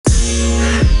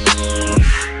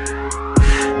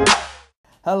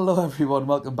Hello everyone,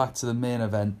 welcome back to the main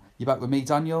event. You're back with me,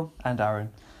 Daniel. And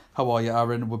Aaron. How are you,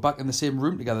 Aaron? We're back in the same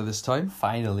room together this time.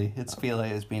 Finally. It's feel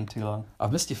like it's been too long.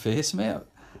 I've missed your face, mate.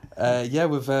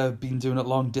 We've been doing it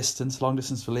long distance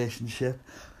relationship.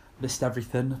 Missed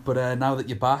everything. But now that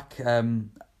you're back in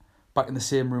the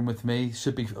same room with me,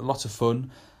 should be lots of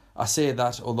fun. I say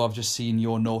that, although I've just seen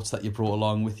your notes that you brought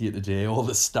along with you today, all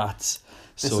the stats.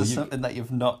 This is something that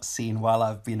you've not seen while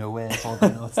I've been away, all the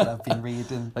notes that I've been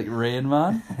reading. Like Rain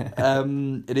Man.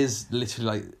 It is literally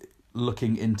like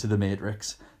looking into the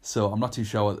Matrix. So I'm not too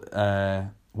sure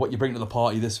what you bring to the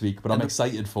party this week, but I'm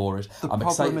excited for it. The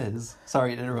problem is,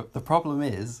 sorry to interrupt, the problem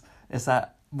is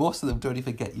that most of them don't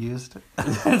even get used.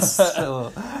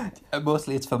 So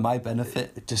mostly it's for my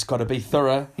benefit. Just got to be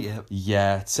thorough. Yeah.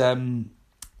 Yeah, it's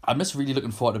I'm just really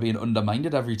looking forward to being undermined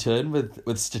at every turn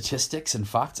with statistics and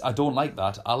facts. I don't like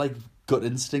that. I like gut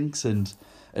instincts and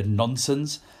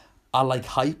nonsense. I like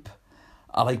hype.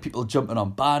 I like people jumping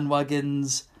on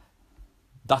bandwagons.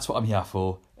 That's what I'm here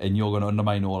for, and you're going to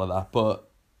undermine all of that. But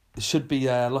there should be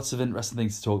lots of interesting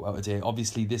things to talk about today.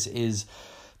 Obviously, this is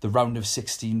the round of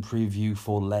 16 preview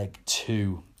for leg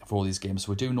 2 for all these games.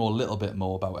 So we do know a little bit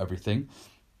more about everything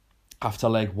after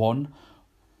leg 1.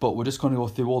 But we're just going to go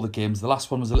through all the games. The last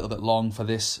one was a little bit long for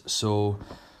this, so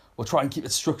we'll try and keep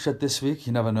it structured this week.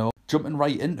 You never know. Jumping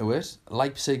right into it,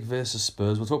 Leipzig versus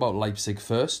Spurs. We'll talk about Leipzig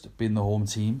first, being the home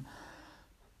team.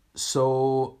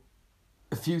 So,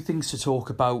 a few things to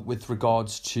talk about with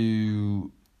regards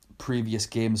to previous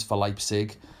games for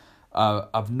Leipzig.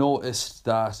 I've noticed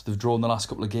that they've drawn the last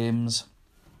couple of games.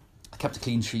 They kept a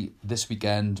clean sheet this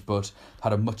weekend, but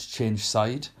had a much changed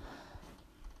side.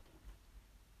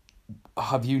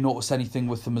 Have you noticed anything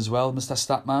with them as well, Mr.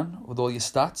 Statman, with all your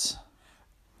stats?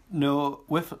 No,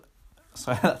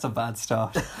 sorry, that's a bad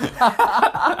start.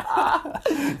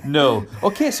 No.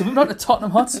 Okay, so moving on to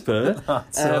Tottenham Hotspur.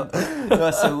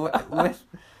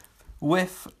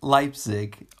 With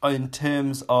Leipzig, in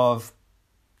terms of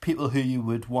people who you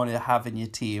would want to have in your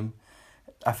team,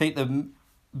 I think the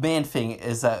main thing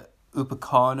is that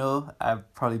Upamecano,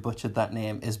 I've probably butchered that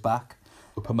name, is back.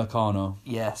 Upamecano.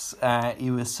 Yes,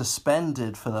 he was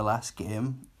suspended for the last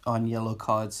game on yellow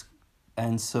cards,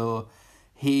 and so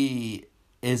he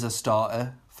is a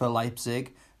starter for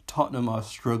Leipzig. Tottenham are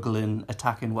struggling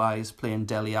attacking wise, playing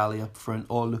Dele Alli up front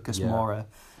or Lucas Moura,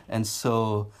 and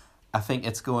so I think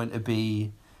it's going to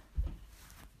be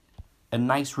a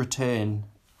nice return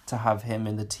to have him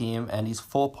in the team, and he's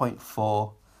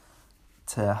 4.4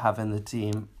 to have in the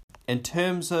team. In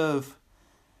terms of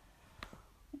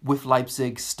with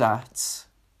Leipzig stats,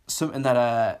 something that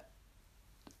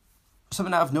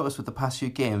I've noticed with the past few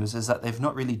games is that they've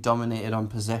not really dominated on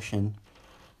possession.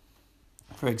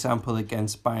 For example,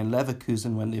 against Bayern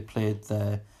Leverkusen, when they played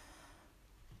their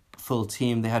full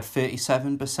team, they had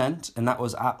 37%, and that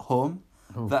was at home.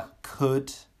 Oof. That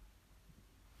could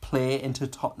play into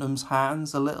Tottenham's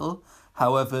hands a little.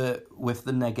 However, with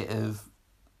the negative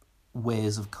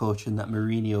ways of coaching that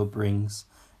Mourinho brings,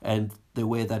 and the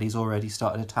way that he's already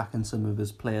started attacking some of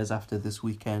his players after this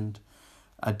weekend,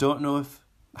 I don't know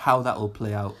how that will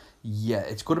play out. Yeah,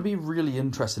 it's going to be really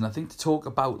interesting. I think to talk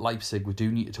about Leipzig, we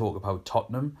do need to talk about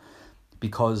Tottenham,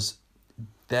 because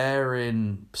they're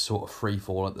in sort of free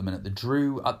fall at the minute. They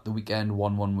drew at the weekend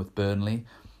 1-1 with Burnley.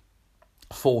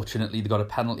 Fortunately, they got a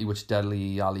penalty which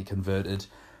Dele Alli converted,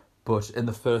 but in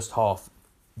the first half,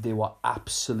 they were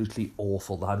absolutely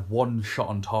awful. They had one shot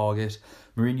on target.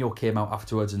 Mourinho came out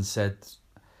afterwards and said,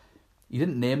 he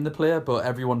didn't name the player, but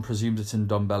everyone presumes it's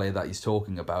Ndombele that he's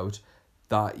talking about,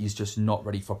 that he's just not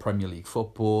ready for Premier League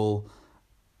football.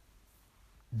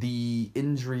 The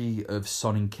injury of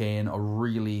Son and Kane are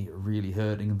really, really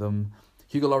hurting them.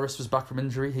 Hugo Lloris was back from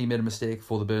injury. He made a mistake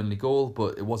for the Burnley goal,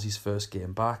 but it was his first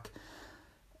game back.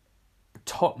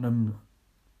 Tottenham,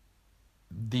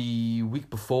 the week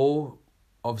before,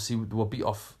 obviously they were beat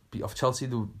off Chelsea.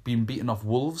 They've been beaten off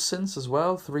Wolves since as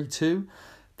well, 3-2.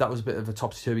 That was a bit of a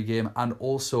topsy-turvy game. And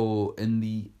also in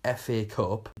the FA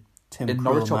Cup, Tim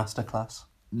Krul masterclass.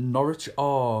 Norwich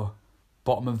are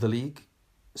bottom of the league,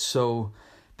 so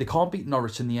they can't beat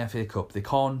Norwich in the FA Cup. They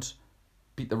can't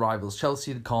beat the rivals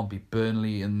Chelsea. They can't beat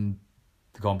Burnley, and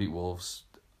they can't beat Wolves.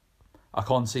 I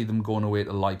can't see them going away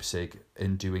to Leipzig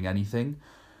and doing anything.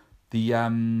 The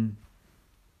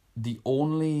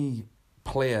only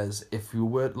players, if you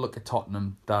were to look at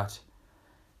Tottenham, that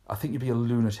I think you'd be a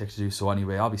lunatic to do so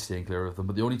anyway. I'll be staying clear of them.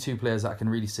 But the only two players that I can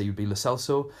really see would be Lo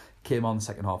Celso. Came on the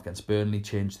second half against Burnley,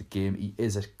 changed the game. He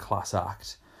is a class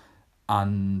act.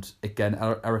 And again,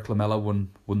 Eric Lamela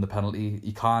won the penalty.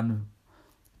 He can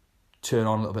turn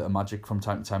on a little bit of magic from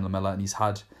time to time, Lamela. And he's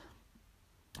had,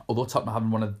 although Tottenham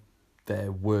having one of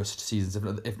their worst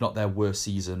seasons, if not their worst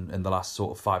season in the last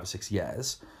sort of 5 or 6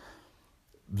 years.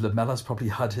 Lamella's probably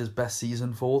had his best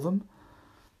season for them.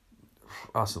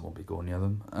 Arsenal won't be going near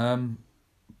them.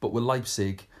 But with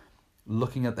Leipzig,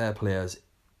 looking at their players,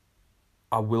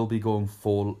 I will be going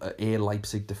for a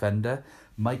Leipzig defender.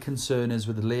 My concern is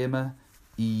with Lema.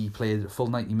 He played a full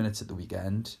 90 minutes at the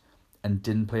weekend and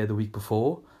didn't play the week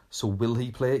before. So will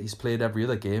he play? He's played every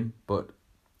other game, but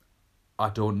I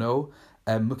don't know.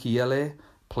 Mukiele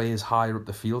plays higher up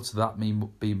the field, so that may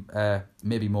be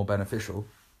maybe more beneficial.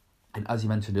 And as you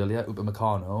mentioned earlier,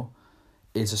 Upamecano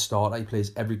is a starter. He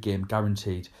plays every game,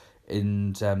 guaranteed.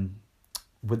 And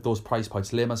with those price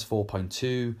points, Lema's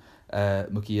 4.2,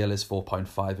 Mukiele's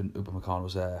 4.5, and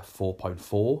Upamecano's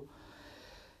 4.4.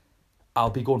 I'll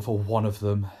be going for one of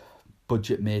them.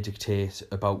 Budget may dictate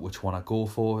about which one I go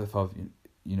for. If I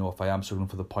am struggling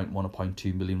for the 0.1 or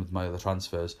 0.2 million with my other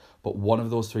transfers, but one of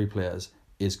those three players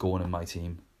is going in my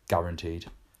team, guaranteed.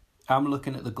 I'm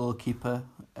looking at the goalkeeper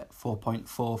at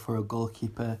 4.4 for a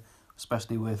goalkeeper,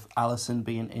 especially with Alisson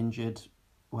being injured.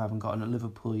 We haven't gotten a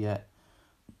Liverpool yet,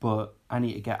 but I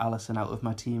need to get Alisson out of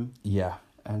my team. Yeah.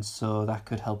 And so that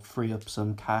could help free up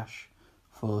some cash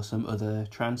for some other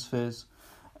transfers.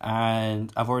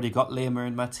 And I've already got Lema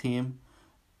in my team.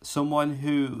 Someone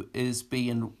who is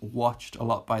being watched a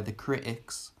lot by the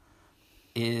critics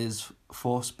is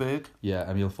Forsberg. Yeah,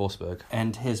 Emil Forsberg.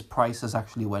 And his price has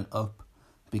actually went up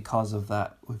because of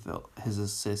that with his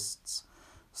assists.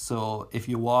 So if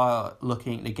you are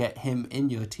looking to get him in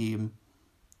your team,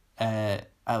 I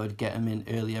would get him in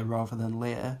earlier rather than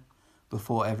later,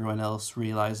 before everyone else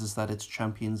realises that it's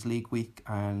Champions League week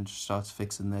and starts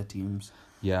fixing their teams.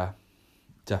 Yeah,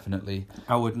 definitely.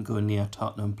 I wouldn't go near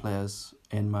Tottenham players,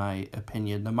 in my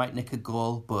opinion. They might nick a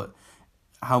goal, but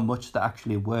how much they're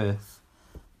actually worth,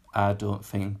 I don't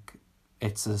think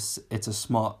it's a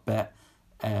smart bet.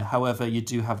 However, you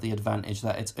do have the advantage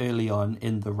that it's early on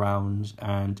in the round,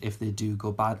 and if they do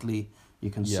go badly,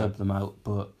 you can sub them out.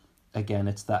 But again,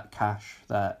 it's that cash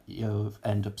that you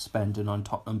end up spending on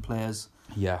Tottenham players.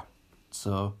 Yeah.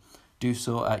 So do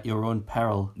so at your own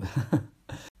peril.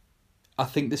 I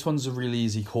think this one's a really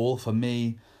easy call for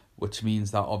me, which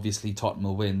means that obviously Tottenham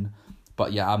will win.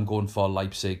 But yeah, I'm going for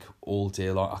Leipzig all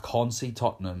day long. I can't see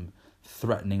Tottenham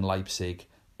threatening Leipzig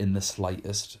in the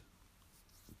slightest.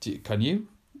 Can you?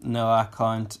 No, I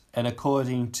can't. And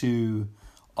according to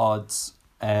odds,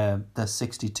 there's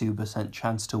 62%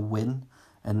 chance to win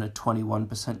and a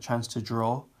 21% chance to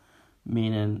draw,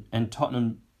 meaning, and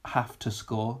Tottenham have to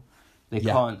score. They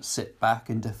can't sit back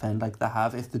and defend like they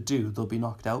have. If they do, they'll be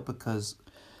knocked out because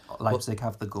Leipzig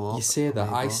have the goal. You say that.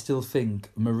 I still think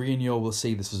Mourinho will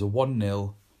see this as a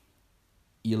 1-0.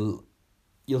 You'll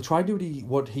try to do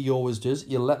what he always does.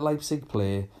 You'll let Leipzig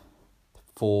play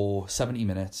for 70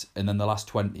 minutes, and then the last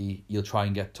 20, you'll try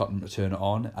and get Tottenham to turn it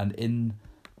on. And in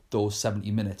those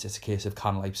 70 minutes, it's a case of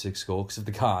can Leipzig score? Because if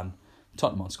they can,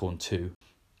 Tottenham aren't scoring 2.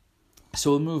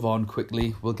 So we'll move on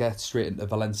quickly. We'll get straight into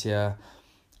Valencia.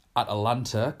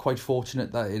 Atalanta, quite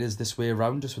fortunate that it is this way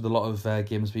around, just with a lot of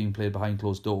games being played behind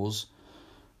closed doors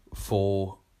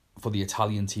for the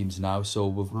Italian teams now. So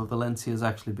Valencia's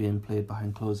actually being played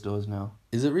behind closed doors now.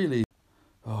 Is it really?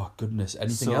 Oh goodness!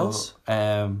 Anything else?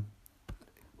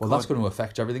 Well, that's going to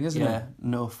affect everything, isn't it? Yeah,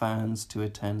 no fans to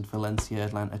attend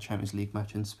Valencia-Atlanta Champions League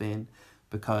match in Spain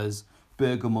because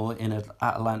Bergamo in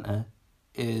Atlanta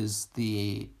is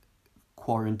the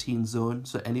quarantine zone.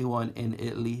 So anyone in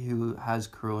Italy who has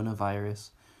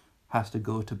coronavirus has to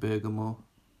go to Bergamo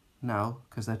now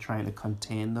because they're trying to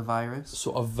contain the virus.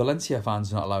 So are Valencia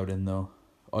fans not allowed in though?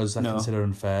 Or is that considered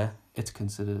unfair? It's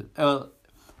considered...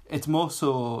 it's more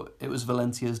so it was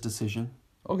Valencia's decision.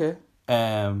 Okay.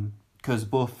 Because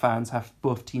both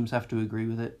teams have to agree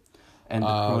with it, and the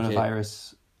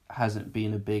coronavirus hasn't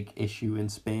been a big issue in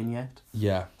Spain yet.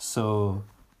 Yeah. So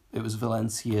it was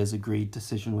Valencia's agreed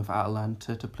decision with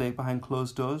Atalanta to play behind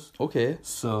closed doors. Okay.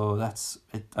 So that's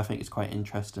it. I think it's quite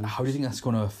interesting. How do you think that's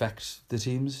going to affect the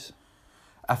teams?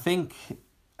 I think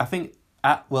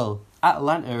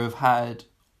Atalanta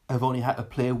have only had to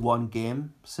play one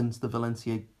game since the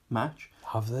Valencia match.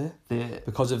 Have they?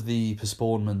 Because of the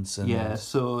postponements and... Yeah,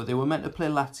 so they were meant to play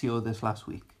Lazio this last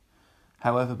week.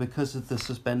 However, because of the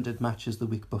suspended matches the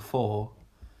week before,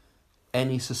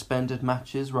 any suspended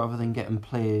matches, rather than getting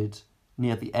played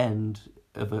near the end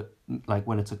of it, like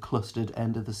when it's a clustered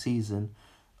end of the season,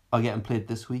 are getting played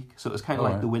this week. So it was kind of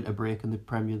like the winter break in the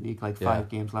Premier League, like 5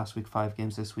 games last week, 5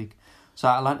 games this week. So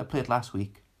Atalanta played last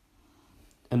week.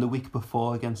 And the week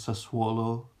before against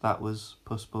Sassuolo, that was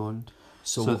postponed.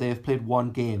 So they've played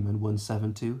one game and won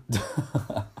 7-2.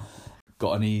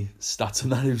 got any stats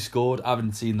on that? Who scored? I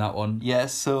haven't seen that one. Yeah,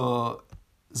 so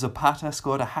Zapata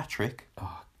scored a hat-trick.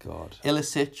 Oh, God.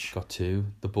 Ilicic, Got 2.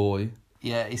 The boy.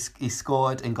 yeah, he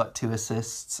scored and got 2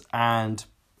 assists. And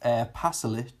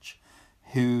Pasalic,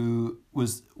 who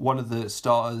was one of the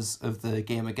starters of the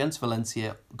game against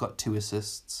Valencia, got 2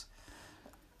 assists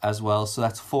as well. So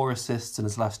that's 4 assists in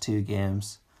his last 2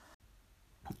 games.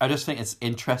 I just think it's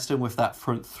interesting with that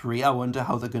front 3. I wonder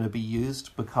how they're going to be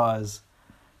used, because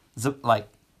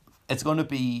it's going to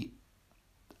be,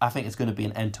 I think it's going to be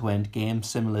an end-to-end game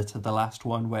similar to the last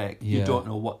one, where you don't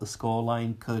know what the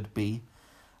scoreline could be.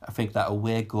 I think that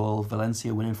away goal,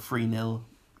 Valencia winning 3-0,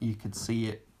 you could see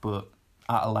it, but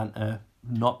Atalanta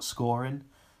not scoring,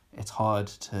 it's hard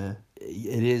to...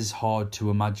 It is hard to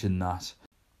imagine that,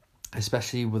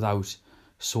 especially without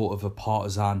sort of a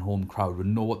partisan home crowd. We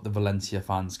know what the Valencia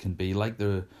fans can be like.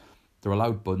 They're a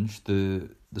loud bunch. They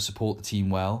support the team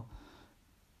well.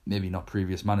 Maybe not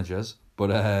previous managers,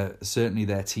 but certainly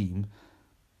their team.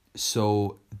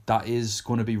 So that is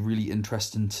going to be really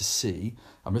interesting to see.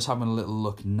 I'm just having a little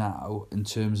look now in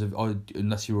terms of,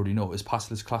 unless you already know, is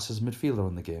Pasalic class as midfielder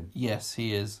on the game? Yes,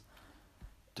 he is.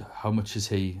 How much is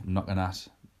he knocking at?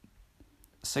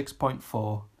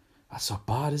 6.4. That's not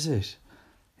bad, is it?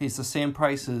 He's the same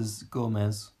price as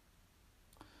Gomez.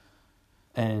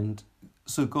 And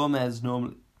so Gomez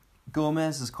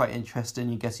is quite interesting.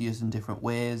 He gets used in different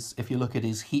ways. If you look at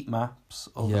his heat maps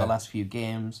over the last few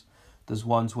games, there's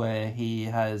ones where he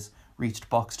has reached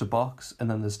box to box, and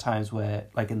then there's times where,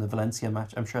 like in the Valencia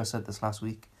match, I'm sure I said this last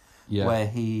week, where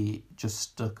he just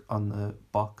stuck on the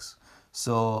box.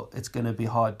 So it's going to be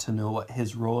hard to know what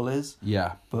his role is.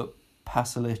 Yeah. But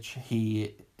Pasalic,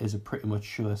 he is a pretty much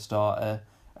sure starter,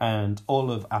 and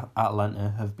all of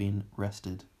Atalanta have been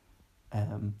rested.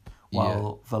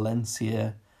 While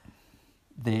Valencia,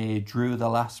 they drew the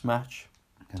last match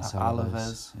against to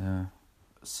Alaves. Yeah.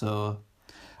 So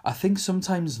I think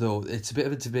sometimes, though, it's a bit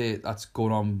of a debate that's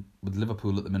going on with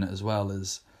Liverpool at the minute as well,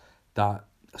 is that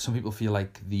some people feel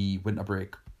like the winter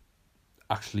break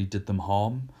actually did them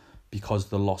harm because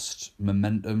they lost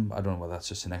momentum. I don't know whether that's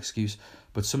just an excuse,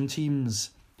 but some teams,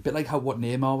 a bit like what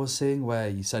Neymar was saying, where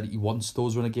he said he wants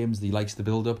those runner games, that he likes the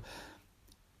build-up.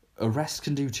 A rest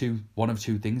can do one of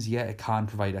two things. Yeah, it can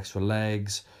provide extra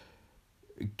legs,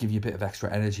 give you a bit of extra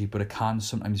energy, but it can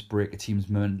sometimes break a team's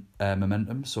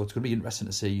momentum. So it's going to be interesting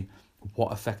to see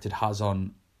what effect it has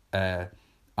on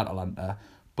Atalanta.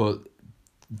 But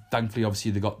thankfully,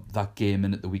 obviously, they got that game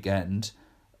in at the weekend.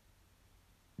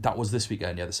 That was this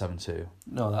weekend, the 7-2.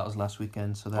 No, that was last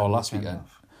weekend. So last weekend.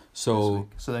 So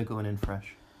they're going in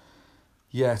fresh.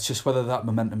 Yeah, it's just whether that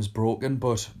momentum's broken,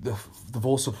 but they've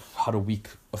also had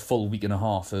a full week and a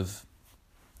half of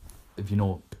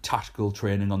tactical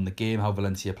training on the game, how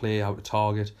Valencia play, how to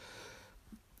target.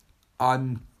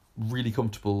 I'm really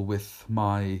comfortable with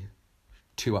my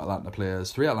 3 Atalanta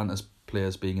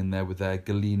players being in there with their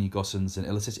Galini, Gosens and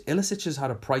Ilicic. Ilicic has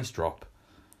had a price drop.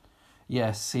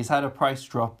 Yes, he's had a price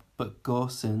drop, but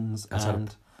Gosens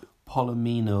and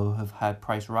Palomino have had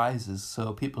price rises,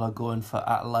 so people are going for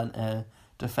Atalanta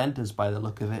defenders by the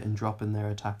look of it and dropping their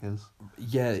attackers.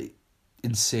 Yeah,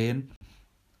 insane.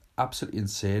 Absolutely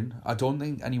insane. I don't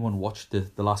think anyone watched the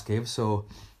last game, so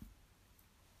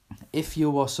if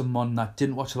you are someone that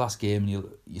didn't watch the last game and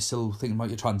you're still thinking about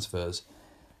your transfers,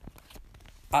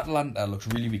 Atalanta looks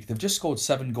really weak. They've just scored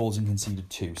 7 goals and conceded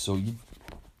 2, so you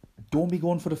don't be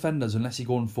going for defenders unless you're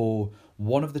going for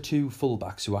one of the 2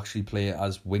 fullbacks who actually play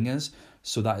as wingers,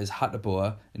 so that is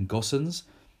Hateboer and Gosens.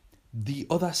 The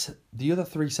other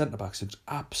 3 centre-backs looked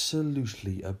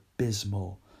absolutely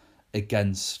abysmal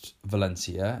against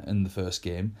Valencia in the first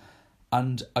game,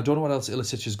 and I don't know what else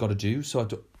Ilicic has got to do, so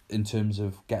in terms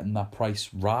of getting that price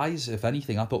rise. If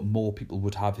anything, I thought more people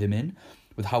would have him in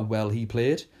with how well he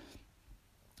played.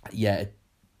 Yeah,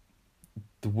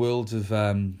 the world of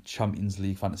Champions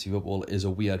League fantasy football is a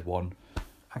weird one.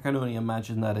 I can only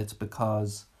imagine that it's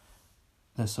because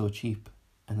they're so cheap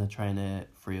and they're trying to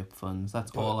free up funds.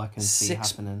 That's all I can see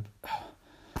happening.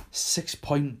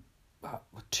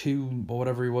 6.2 or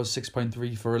whatever he was,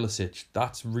 6.3 for Ilicic.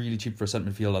 That's really cheap for a centre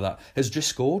midfielder that has just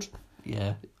scored.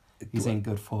 Yeah, he's in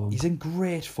good form. He's in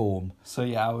great form. So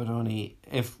yeah, I would only,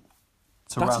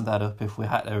 round that up, if we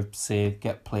had to say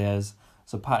get players,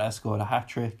 Zapata scored a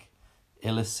hat-trick,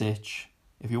 Ilicic.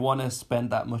 If you want to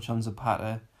spend that much on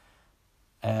Zapata,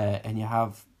 and you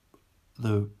have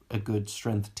a good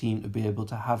strength team to be able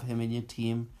to have him in your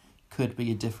team, could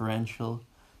be a differential.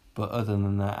 But other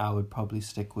than that, I would probably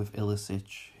stick with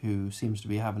Ilicic, who seems to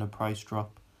be having a price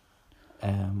drop.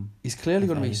 He's clearly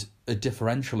going to be a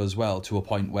differential as well, to a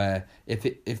point where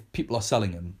if people are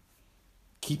selling him,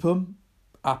 keep him.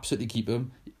 absolutely keep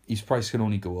him. His price can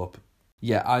only go up.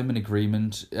 Yeah, I'm in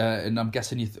agreement, and I'm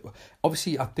guessing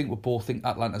obviously, I think we both think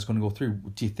Atlanta's going to go through.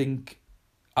 Do you think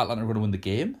Atlanta are going to win the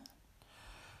game?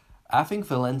 I think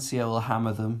Valencia will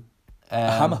hammer them.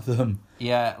 Hammer them.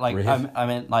 Yeah, like Brave. I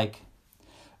mean, like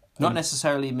not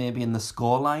necessarily maybe in the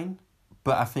scoreline,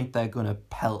 but I think they're going to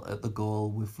pelt at the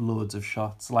goal with loads of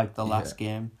shots like the last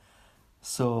game.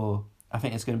 So I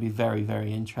think it's going to be very,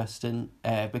 very interesting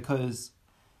because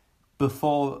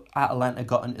before Atalanta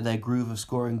got into their groove of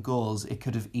scoring goals, it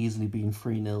could have easily been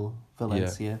 3-0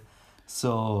 Valencia.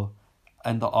 So,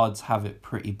 and the odds have it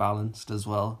pretty balanced as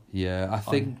well. Yeah, I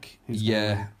think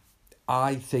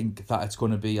I think that it's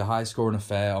going to be a high-scoring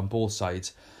affair on both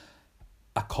sides.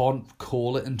 I can't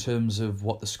call it in terms of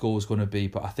what the score is going to be,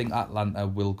 but I think Atlanta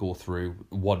will go through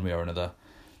one way or another.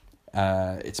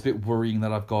 It's a bit worrying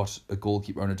that I've got a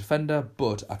goalkeeper and a defender,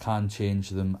 but I can change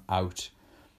them out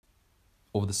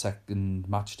over the second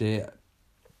match day.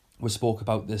 We spoke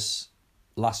about this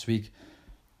last week.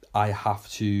 I have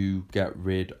to get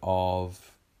rid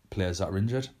of players that are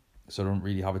injured, so I don't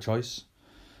really have a choice.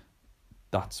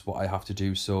 That's what I have to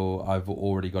do, so I've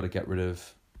already got to get rid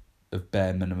of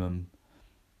bare minimum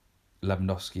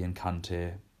Lewandowski and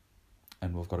Kante,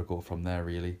 and we've got to go from there,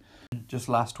 really. Just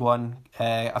last one.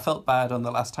 I felt bad on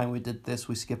the last time we did this.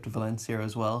 We skipped Valencia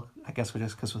as well. I guess we're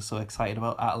just because we're so excited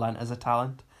about Atalanta as a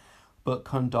talent. But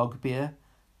Kondogbia,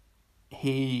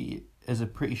 he is a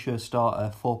pretty sure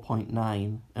starter,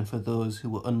 4.9. And for those who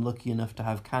were unlucky enough to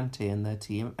have Kante in their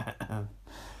team...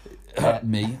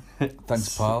 Me.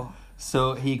 Thanks, pal.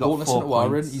 So he got 4 points. Don't listen to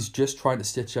Warren. He's just trying to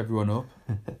stitch everyone up.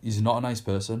 He's not a nice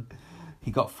person. He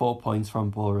got 4 points from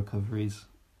ball recoveries.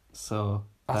 So...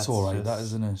 That's all right, that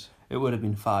isn't it? It would have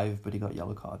been 5, but he got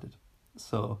yellow carded.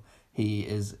 So he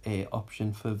is a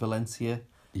option for Valencia.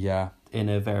 Yeah. In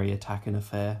a very attacking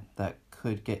affair that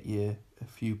could get you a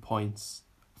few points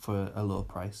for a low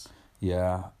price.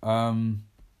 Yeah.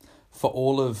 For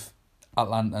all of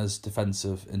Atlanta's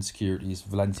defensive insecurities,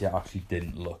 Valencia actually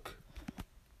didn't look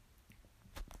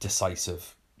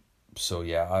decisive. So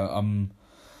yeah, I'm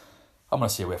going to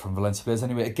stay away from Valencia players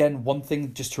anyway. Again, one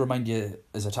thing just to remind you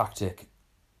as a tactic,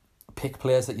 pick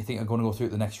players that you think are going to go through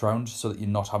at the next round so that you're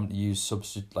not having to use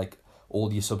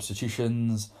all your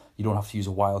substitutions. You don't have to use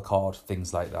a wild card,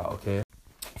 things like that, okay?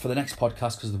 For the next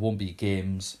podcast, because there won't be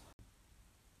games...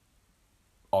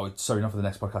 Oh, sorry, not for the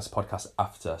next podcast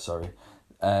after, sorry.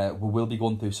 We will be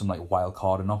going through some wild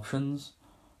card and options.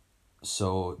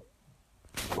 So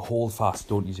hold fast,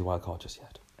 don't use your wild card just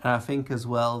yet. And I think as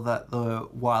well that the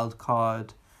wild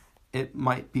card, it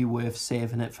might be worth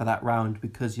saving it for that round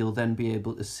because you'll then be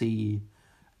able to see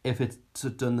if it's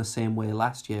done the same way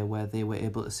last year where they were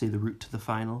able to see the route to the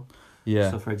final.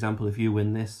 Yeah. So for example, if you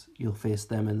win this, you'll face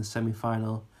them in the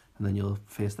semi-final and then you'll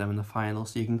face them in the final.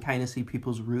 So you can kind of see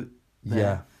people's route there.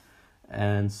 Yeah.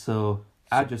 And so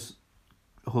I just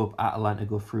hope Atalanta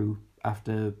go through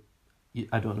after...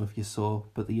 I don't know if you saw,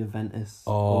 but the Juventus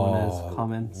owner's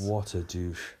comments. What a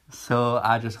douche. So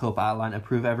I just hope Atalanta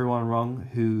prove everyone wrong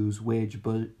whose wage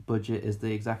budget is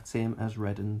the exact same as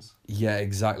Redden's. Yeah,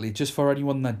 exactly. Just for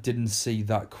anyone that didn't see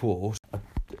that quote,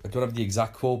 I don't have the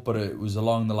exact quote, but it was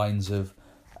along the lines of,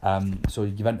 so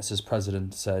Juventus's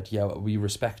president said, yeah, we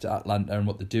respect Atlanta and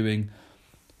what they're doing,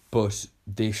 but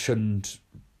they shouldn't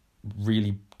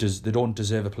really, they don't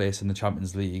deserve a place in the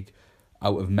Champions League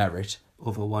out of merit.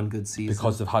 Over one good season.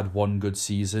 Because they've had one good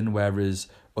season, whereas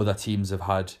other teams have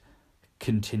had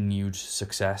continued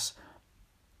success.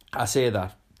 I say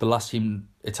that the last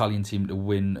Italian team to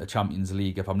win a Champions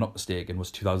League, if I'm not mistaken, was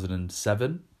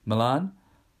 2007, Milan.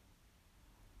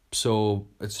 So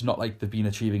it's not like they've been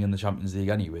achieving in the Champions League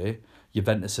anyway.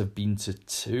 Juventus have been to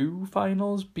 2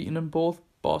 finals, beaten them both,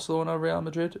 Barcelona, Real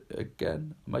Madrid.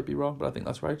 Again, I might be wrong, but I think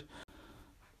that's right.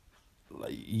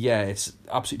 Yeah, it's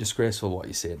absolutely disgraceful what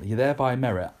you're saying. You're there by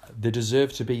merit. They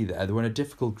deserve to be there. They were in a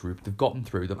difficult group. They've gotten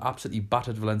through. They've absolutely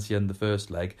battered Valencia in the first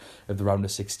leg of the round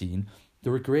of 16.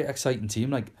 They're a great, exciting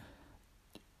team.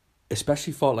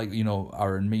 Especially for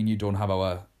Aaron, me and you don't have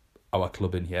our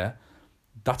club in here.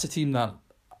 That's a team that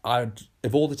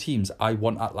of all the teams, I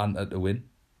want Atlanta to win.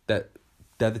 They're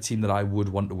the team that I would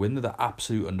want to win. They're the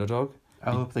absolute underdog.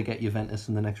 I hope they get Juventus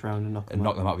in the next round and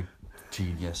knock them out. With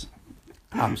genius.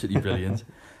 Absolutely brilliant.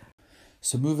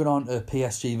 So moving on to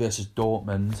PSG versus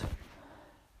Dortmund.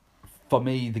 For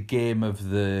me, the game of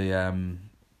the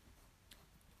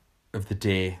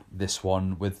day, this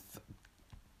one, with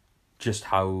just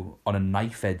how on a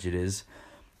knife edge it is.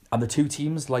 And the two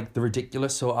teams, they're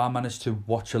ridiculous. So I managed to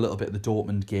watch a little bit of the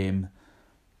Dortmund game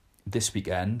this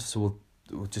weekend. So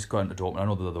we'll just go into Dortmund. I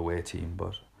know they're the away team,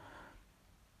 but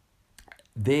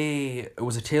It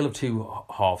was a tale of two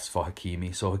halves for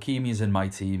Hakimi. So Hakimi is in my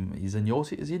team. He's in your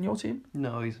team. Is he in your team?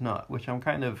 No, he's not, which I'm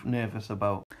kind of nervous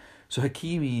about. So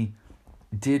Hakimi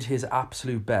did his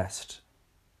absolute best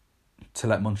to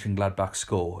let Mönchengladbach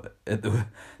score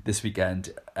this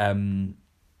weekend.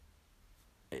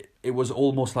 It was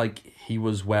almost like he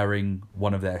was wearing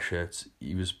one of their shirts.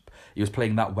 He was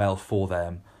playing that well for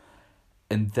them.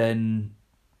 And then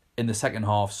in the second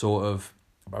half, sort of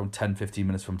around 10-15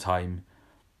 minutes from time,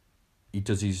 he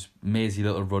does his mazy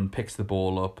little run, picks the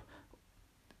ball up,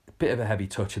 bit of a heavy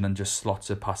touch, and then just slots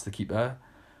it past the keeper.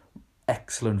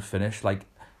 Excellent finish. Like,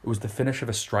 it was the finish of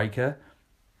a striker.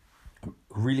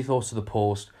 Really close to the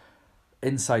post,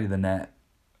 inside of the net.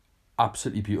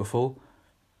 Absolutely beautiful.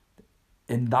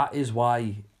 And that is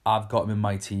why I've got him in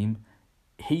my team.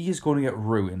 He is going to get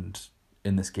ruined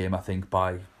in this game, I think,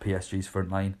 by PSG's front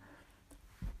line.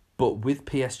 But with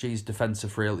PSG's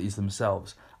defensive frailties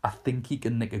themselves, I think he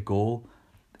can nick a goal.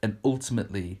 And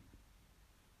ultimately,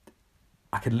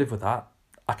 I can live with that.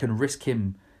 I can risk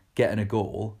him getting a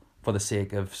goal for the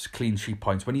sake of clean sheet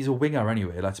points. When he's a winger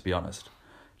anyway, let's be honest.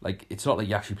 Like, it's not like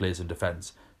he actually plays in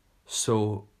defence.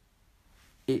 So,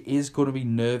 it is going to be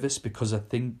nervous because I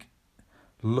think,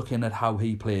 looking at how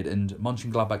he played, and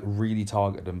Mönchengladbach really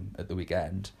targeted him at the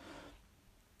weekend,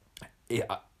 it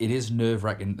is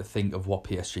nerve-wracking to think of what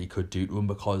PSG could do to him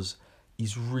because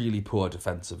he's really poor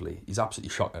defensively. He's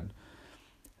absolutely shocking.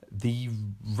 The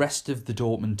rest of the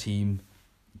Dortmund team,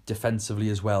 defensively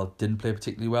as well, didn't play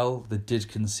particularly well. They did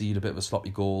concede a bit of a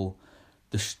sloppy goal.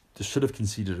 They should have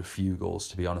conceded a few goals,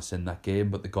 to be honest, in that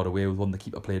game, but they got away with one. The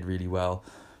keeper played really well.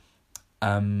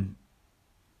 And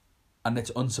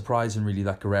it's unsurprising, really,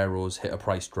 that Guerreiro's hit a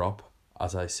price drop,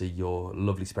 as I see your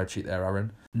lovely spreadsheet there,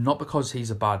 Aaron. Not because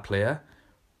he's a bad player,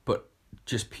 but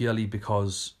just purely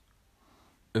because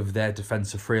of their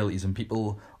defensive frailties, and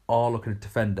people are looking at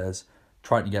defenders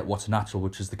trying to get what's natural,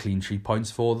 which is the clean sheet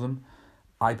points for them.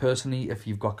 I personally, if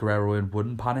you've got Guerreiro in,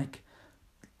 wouldn't panic.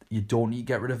 You don't need to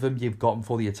get rid of him. You've got him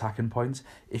for the attacking points.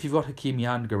 If you've got Hakimi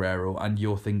and Guerreiro and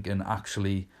you're thinking,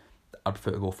 actually, I'd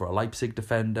prefer to go for a Leipzig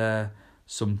defender,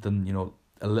 something,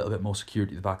 a little bit more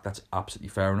security at the back, that's absolutely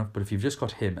fair enough. But if you've just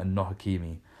got him and not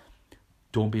Hakimi,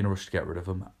 don't be in a rush to get rid of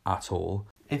him at all.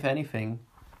 If anything,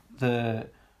 the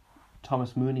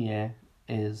Thomas Meunier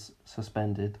is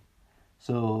suspended.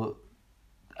 So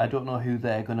I don't know who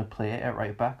they're going to play at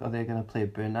right back. Are they going to play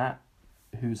Bernat,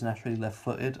 who's naturally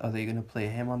left-footed? Are they going to play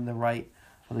him on the right?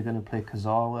 Are they going to play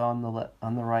Kazawa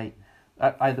on the right?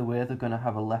 Either way, they're going to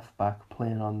have a left-back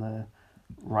playing on the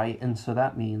right. And so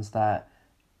that means that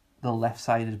the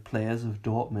left-sided players of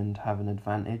Dortmund have an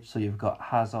advantage. So you've got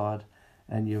Hazard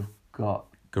and you've got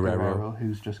Guerreiro,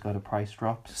 who's just got a price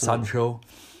drop. So, Sancho.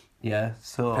 Yeah,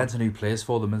 so Depends on who plays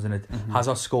for them, isn't it? Mm-hmm.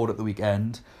 Hazard scored at the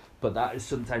weekend, but that is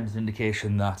sometimes an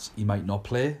indication that he might not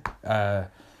play. It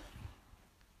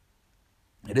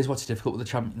is what's difficult with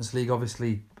the Champions League,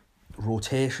 obviously.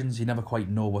 Rotations, you never quite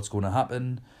know what's going to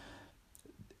happen.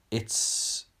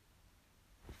 It's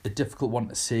a difficult one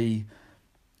to see.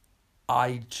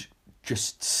 I'd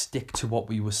just stick to what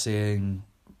we were saying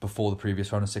before the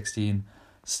previous round of 16.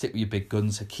 Stick with your big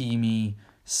guns. Hakimi,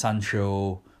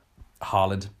 Sancho,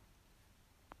 Haaland.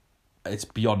 It's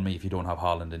beyond me if you don't have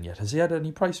Haaland in yet. Has he had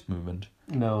any price movement?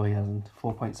 No, he hasn't.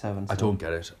 4.7. So. I don't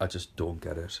get it. I just don't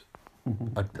get it.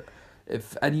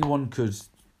 If anyone could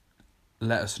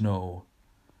let us know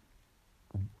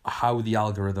how the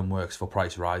algorithm works for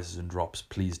price rises and drops,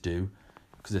 please do,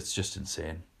 because it's just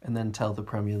insane. And then tell the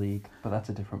Premier League, but that's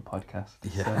a different podcast.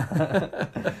 Yeah.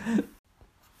 So.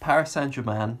 Paris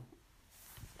Saint-Germain,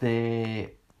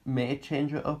 they may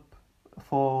change it up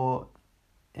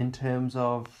in terms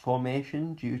of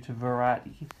formation due to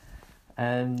Verratti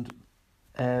and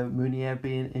Meunier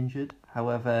being injured.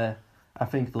 However, I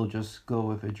think they'll just go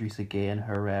with Idrissa Gueye and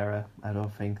Herrera. I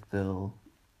don't think they'll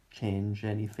change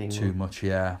anything too much.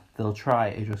 Yeah, they'll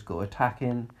try to just go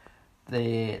attacking.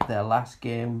 Their last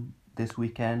game this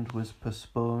weekend was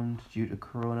postponed due to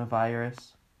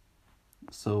coronavirus,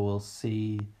 so we'll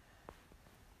see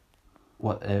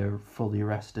what a fully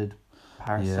rested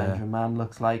Paris Saint-Germain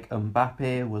looks like.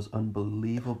 Mbappe was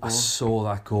unbelievable. I saw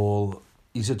that goal.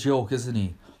 He's a joke, isn't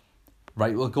he?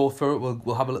 Right, we'll go for it.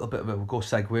 We'll have a little bit of it. We'll go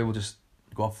segue. We'll just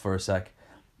go off for a sec.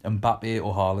 Mbappe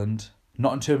or Haaland?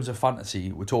 Not in terms of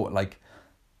fantasy. We're talking like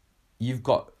you've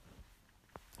got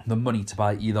the money to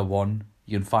buy either one.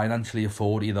 You can financially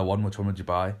afford either one. Which one would you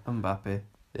buy? Mbappe.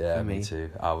 Yeah, me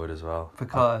too. I would as well.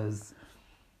 Because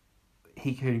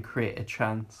he can create a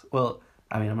chance. Well,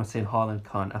 I mean, I'm not saying Haaland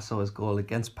can't. I saw his goal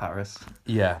against Paris.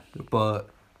 Yeah. But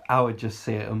I would just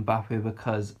say Mbappe,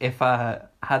 because if I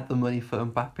had the money for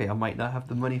Mbappe, I might not have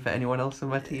the money for anyone else in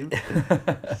my team.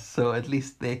 So at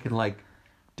least they can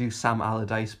do Sam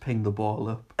Allardyce, ping the ball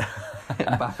up,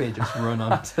 Mbappe just run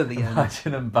on to the end.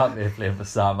 Imagine Mbappe playing for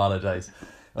Sam Allardyce.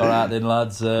 All right then,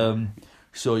 lads. So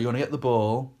you're going to get the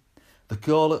ball. The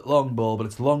goal at long ball, but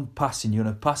it's long passing. You're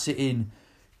going to pass it in.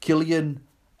 Killian,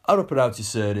 I don't pronounce your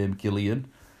surname, Killian.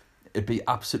 It'd be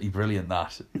absolutely brilliant,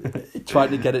 that. Trying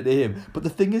to get it to him. But the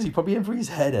thing is, he probably in for his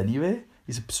head anyway.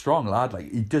 He's a strong lad.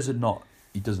 He doesn't look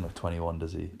 21,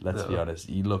 does he? Let's be honest.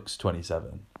 He looks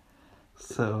 27.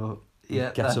 So,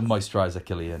 yeah. Get some moisturiser,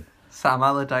 Killian. Sam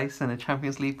Allardyce in a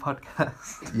Champions League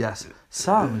podcast. Yes.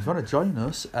 Sam, if you want to join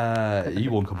us, he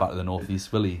won't come back to the North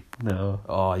East, will he? No.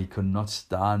 Oh, he could not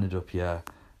stand it up here.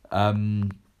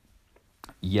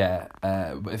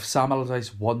 If Sam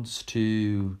Allardyce wants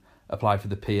to apply for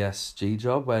the PSG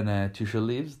job when Tuchel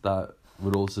leaves, that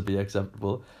would also be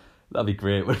acceptable. That'd be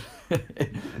great with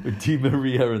Di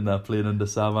Maria and that playing under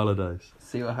Sam Allardyce.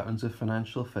 See what happens with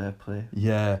financial fair play.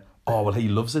 Yeah. Oh, well, he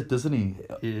loves it, doesn't he?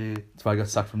 Yeah. That's why I got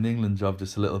sacked from the England job,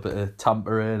 just a little bit of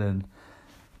tampering and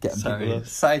getting people up.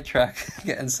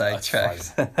 Getting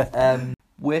sidetracked.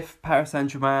 With Paris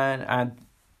Saint-Germain and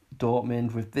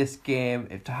Dortmund, with this game,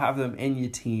 if to have them in your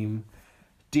team,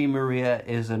 Di Maria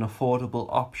is an affordable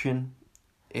option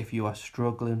if you are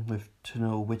struggling to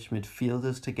know which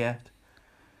midfielders to get,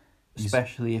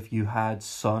 especially if you had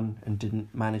Son and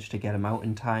didn't manage to get him out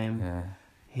in time. Yeah.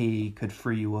 He could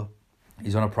free you up.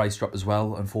 He's on a price drop as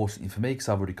well, unfortunately for me, because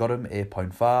I've already got him,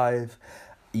 8.5.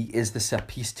 He is the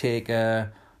set-piece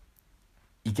taker.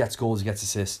 He gets goals, he gets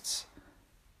assists.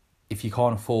 If you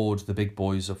can't afford the big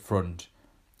boys up front,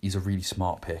 he's a really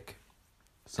smart pick,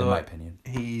 in my opinion.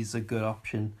 He's a good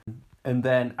option. And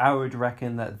then I would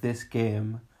reckon that this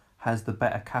game has the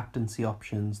better captaincy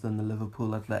options than the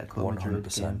Liverpool Atletico Madrid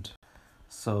 100%. game.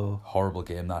 So horrible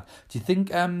game, that. Do you think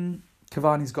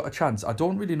Cavani's got a chance? I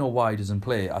don't really know why he doesn't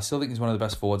play. I still think he's one of the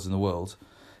best forwards in the world.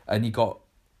 And he got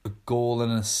a goal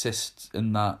and an assist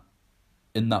in that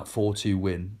 4-2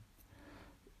 win.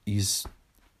 He is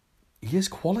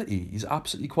quality. He's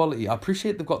absolutely quality. I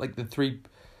appreciate they've got the three.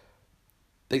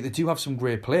 They do have some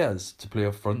great players to play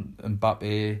up front.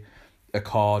 Mbappe,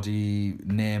 Icardi,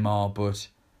 Neymar, but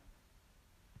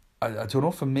I don't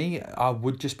know. For me, I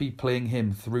would just be playing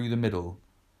him through the middle,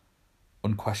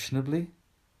 unquestionably.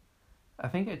 I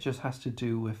think it just has to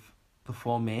do with the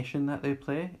formation that they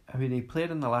play. I mean, he played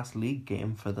in the last league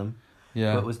game for them,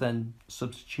 but was then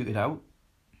substituted out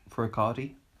for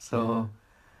Icardi. So,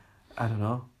 I don't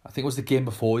know. I think it was the game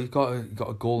before he got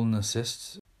a goal and an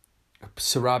assist.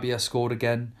 Sarabia scored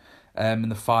again in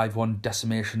the 5-1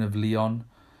 decimation of Lyon,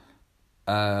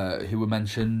 who were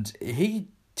mentioned. He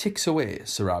ticks away,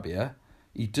 Sarabia.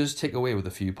 He does tick away with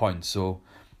a few points. So,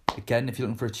 again, if you're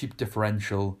looking for a cheap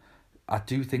differential, I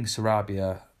do think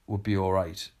Sarabia would be all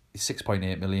right.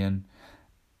 6.8 million.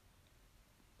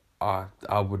 I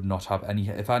would not have any...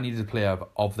 If I needed a player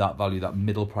of that value, that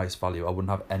middle price value, I wouldn't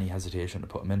have any hesitation to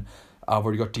put him in. I've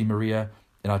already got Di Maria,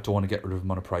 and I don't want to get rid of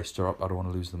him on a price drop. I don't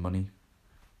want to lose the money.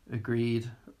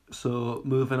 Agreed. So,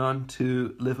 moving on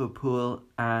to Liverpool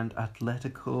and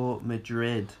Atletico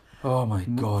Madrid. Oh my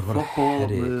God, what a headache.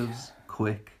 Football moves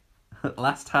quick.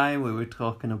 Last time we were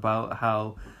talking about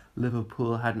how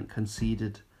Liverpool hadn't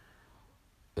conceded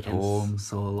at home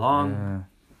so long. Yeah.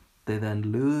 They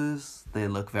then lose. They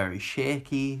look very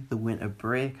shaky. The winter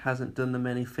break hasn't done them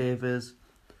any favours.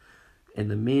 In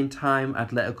the meantime,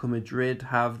 Atletico Madrid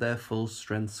have their full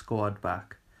strength squad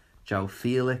back. João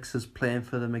Felix is playing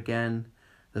for them again.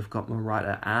 They've got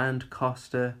Morata and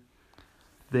Costa.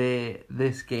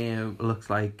 This game looks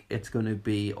like it's going to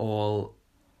be all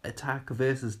attack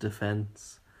versus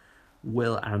defence.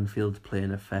 Will Anfield play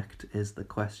an effect is the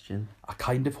question. I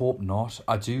kind of hope not.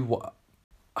 I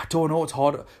don't know, it's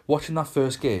hard. Watching that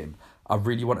first game, I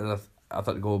really wanted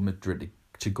Atletico Madrid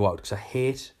to go out, because I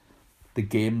hate the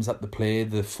games that they play,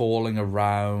 the falling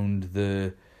around,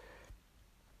 the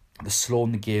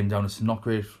slowing the game down. It's not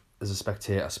great as a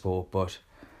spectator sport, but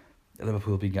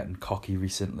Liverpool have been getting cocky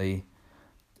recently.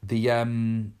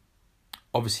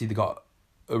 Obviously they got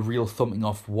a real thumping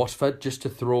off Watford, just to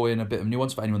throw in a bit of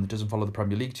nuance for anyone that doesn't follow the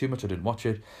Premier League too much. I didn't watch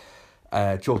it.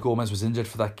 Joe Gomez was injured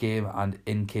for that game, and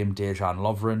in came Dejan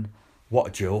Lovren. What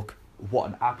a joke. What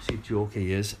an absolute joke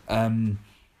he is. Troy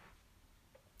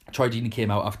Deeney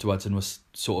came out afterwards and was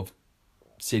sort of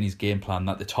saying his game plan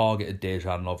that they targeted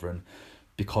Dejan Lovren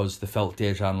because they felt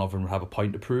Dejan Lovren would have a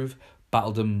point to prove,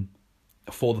 battled him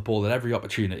for the ball at every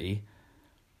opportunity,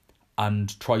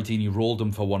 and Troy Deeney rolled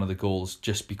him for one of the goals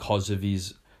just because of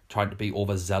his trying to be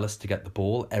overzealous to get the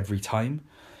ball every time.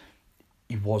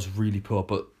 he was really poor,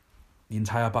 but the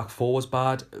entire back four was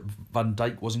bad. Van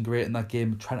Dijk wasn't great in that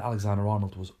game. Trent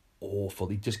Alexander-Arnold was awful.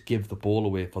 He just gave the ball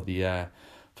away for the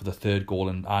third goal,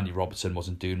 and Andy Robertson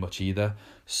wasn't doing much either.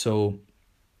 So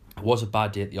it was a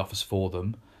bad day at the office for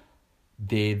them.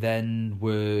 They then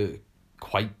were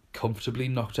quite comfortably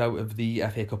knocked out of the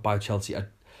FA Cup by Chelsea. I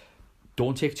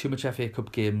don't take too much FA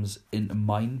Cup games into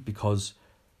mind because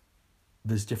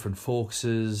there's different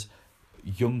focuses.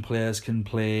 Young players can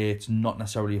play. It's not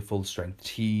necessarily a full strength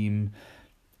team.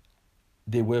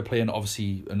 They were playing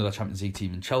obviously another Champions League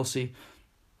team in Chelsea,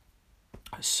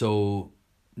 so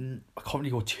I can't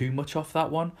really go too much off that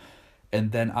one.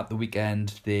 And then at the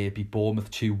weekend they beat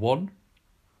Bournemouth 2-1.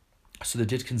 So they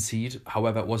did concede.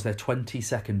 However, it was their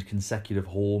 22nd consecutive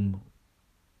home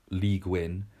league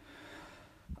win.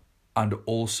 And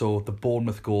also the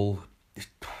Bournemouth goal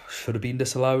should have been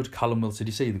disallowed. Callum Wilson,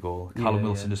 did you see the goal? Callum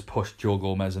Wilson just pushed Joe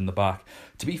Gomez in the back.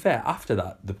 To be fair, after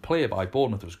that, the play by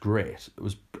Bournemouth was great.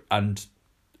 And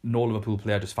no Liverpool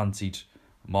player just fancied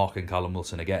marking Callum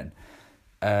Wilson again.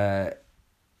 They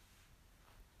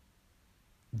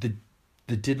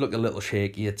did look a little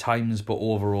shaky at times, but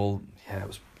overall, it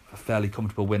was a fairly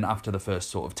comfortable win after the first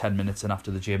sort of 10 minutes and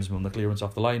after the James Milner clearance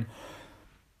off the line.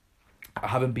 I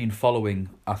haven't been following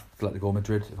Atletico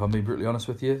Madrid, if I'm being brutally honest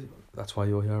with you. That's why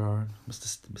you're here, Aaron.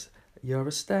 You're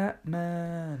a stat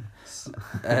man.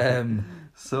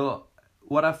 So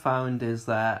what I found is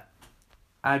that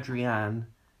Adrian,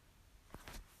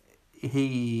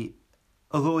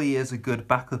 although he is a good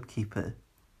backup keeper,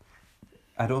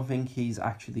 I don't think he's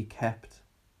actually kept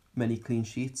many clean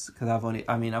sheets, because I've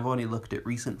only looked at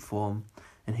recent form,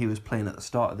 and he was playing at the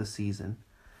start of the season.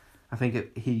 I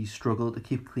think he struggled to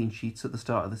keep clean sheets at the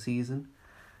start of the season,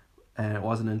 and it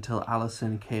wasn't until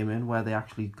Alisson came in where they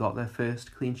actually got their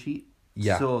first clean sheet.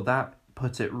 Yeah. So that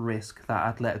puts at risk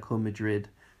that Atletico Madrid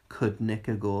could nick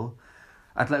a goal.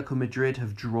 Atletico Madrid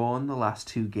have drawn the last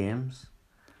two games.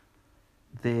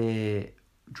 They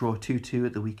draw 2-2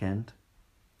 at the weekend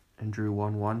and drew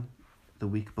 1-1 the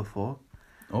week before.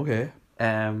 Okay.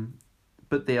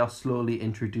 But they are slowly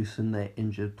introducing their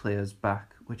injured players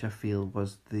back, which I feel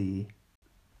was the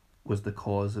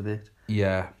cause of it.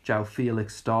 Yeah. João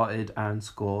Felix started and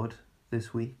scored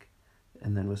this week,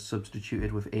 and then was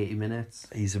substituted with 80 minutes.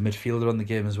 He's a midfielder on the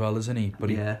game as well, isn't he? But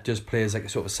he just plays like a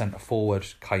sort of centre forward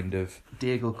kind of.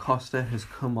 Diego Costa has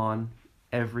come on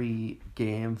every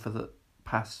game for the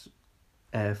past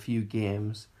few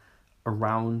games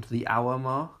around the hour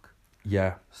mark.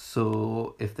 Yeah.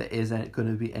 So if there isn't going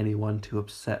to be anyone to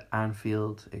upset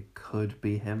Anfield, it could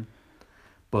be him.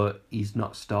 But he's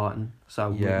not starting, so I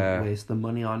wouldn't waste the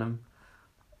money on him.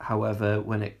 However,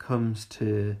 when it comes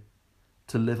to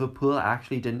Liverpool, I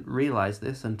actually didn't realise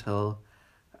this until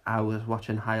I was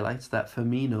watching highlights that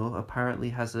Firmino apparently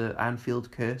has an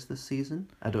Anfield curse this season.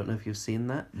 I don't know if you've seen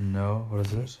that. No, what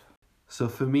is it? So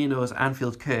Firmino's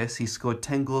Anfield curse, he scored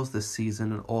 10 goals this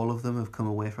season and all of them have come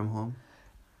away from home.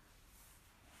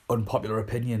 Unpopular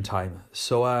opinion time.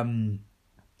 So,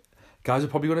 guys, we're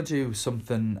probably going to do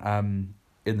something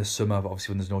in the summer,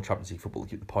 obviously when there's no Champions League football, to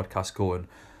keep the podcast going,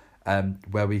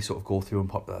 where we sort of go through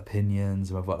unpopular opinions,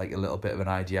 and we've got like a little bit of an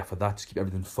idea for that to keep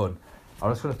everything fun.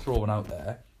 I'm just going to throw one out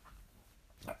there.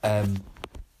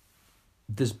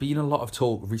 There's been a lot of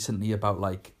talk recently about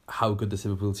like how good this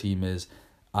Liverpool team is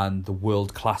and the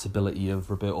world class ability of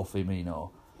Roberto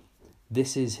Firmino.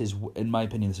 This is in my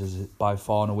opinion, this is by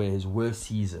far and away his worst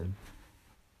season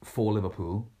for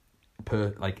Liverpool,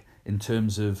 in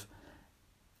terms of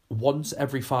once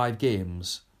every 5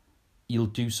 games, he'll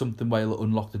do something where he'll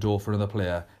unlock the door for another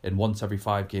player, and once every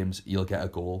 5 games, he'll get a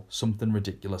goal. Something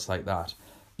ridiculous like that.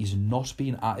 He's not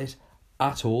been at it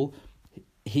at all.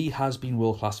 He has been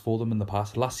world-class for them in the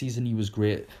past. Last season, he was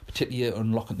great, particularly at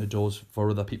unlocking the doors for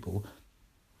other people.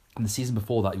 And the season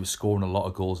before that, he was scoring a lot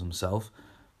of goals himself,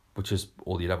 which is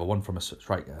all you'd ever want from a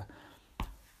striker.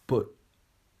 But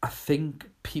I think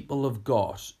people have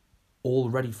got all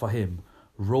ready for him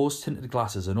rose-tinted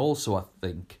glasses, and also I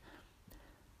think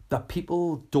that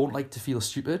people don't like to feel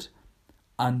stupid,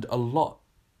 and a lot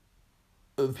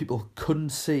of people couldn't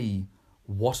see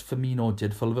what Firmino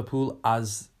did for Liverpool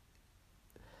as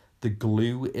the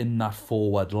glue in that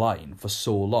forward line for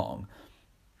so long,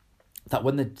 that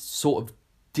when they sort of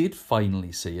did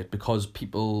finally see it, because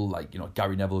people like,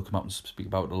 Gary Neville would come out and speak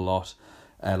about it a lot,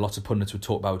 lots of pundits would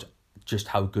talk about just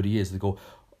how good he is. They go,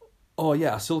 oh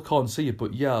yeah, I still can't see it,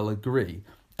 but yeah, I'll agree.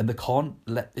 And they can't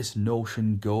let this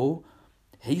notion go.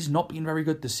 He's not been very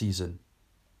good this season.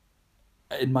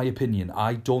 In my opinion,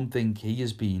 I don't think he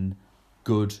has been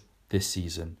good this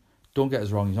season. Don't get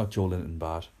us wrong, he's not Joe Linton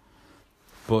bad.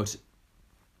 But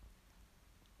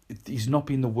he's not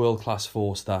been the world class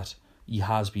force that he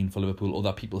has been for Liverpool, or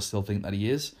that people still think that he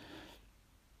is.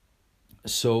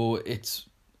 So it's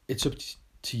up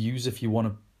to you if you want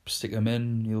to stick him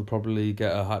in. He'll probably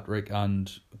get a hat-trick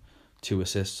and 2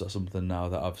 assists or something now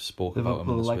that I've spoken about him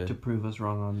Liverpool this like way. to prove us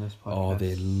wrong on this podcast. Oh,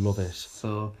 they love it.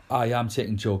 So I am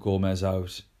taking Joe Gomez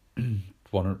out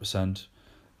 100%.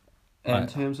 in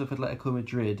terms of Atletico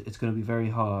Madrid, it's going to be very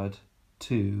hard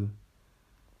to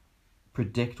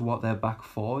predict what their back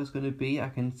four is going to be. I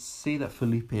can see that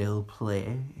Felipe will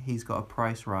play. He's got a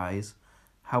price rise.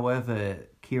 However,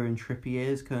 Kieran Trippier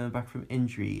is coming back from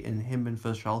injury, and him and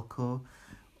Verschalko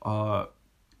are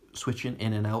switching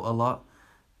in and out a lot.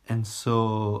 And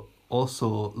so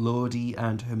also Lodi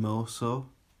and Hermoso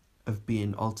have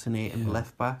been alternating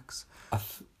left backs.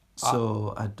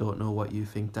 So I don't know what you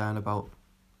think, Dan, about.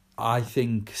 I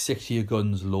think 6-year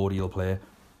guns Lodi will play.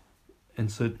 And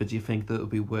so, but do you think that it would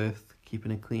be worth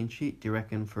keeping a clean sheet? Do you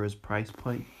reckon for his price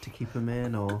point to keep him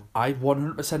in, or? I'd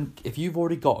 100%. If you've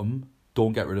already got him,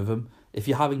 don't get rid of him. If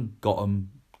you haven't got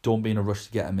him, don't be in a rush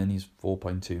to get him in. He's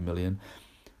 4.2 million.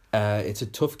 It's a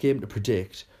tough game to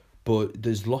predict, but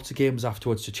there's lots of games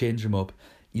afterwards to change him up.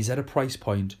 He's at a price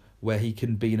point where he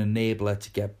can be an enabler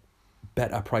to get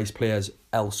better price players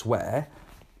elsewhere.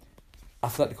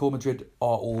 Atletico Madrid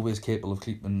are always capable of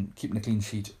keeping a clean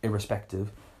sheet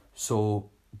irrespective. So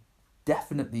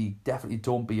definitely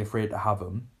don't be afraid to have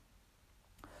him.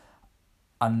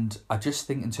 And I just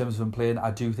think in terms of him playing,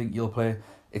 I do think he'll play.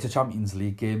 It's a Champions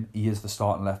League game. He is the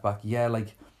starting left back. Yeah,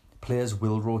 like, players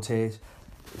will rotate.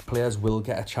 Players will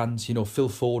get a chance. You know, Phil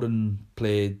Foden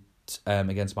played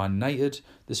against Man United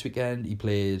this weekend. He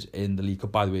played in the League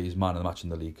Cup. By the way, he's man of the match in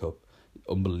the League Cup.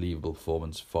 Unbelievable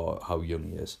performance for how young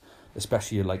he is,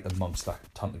 especially like amongst that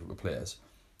talented group of players.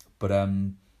 But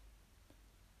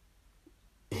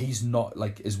he's not,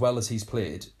 like, as well as he's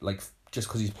played, like, just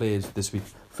because he's played this week,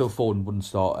 Phil Foden wouldn't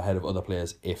start ahead of other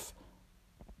players if,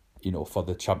 you know, for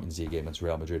the Champions League game against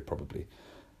Real Madrid probably.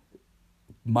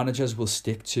 Managers will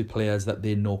stick to players that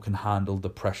they know can handle the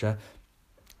pressure.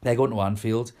 They're going to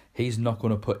Anfield. He's not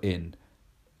going to put in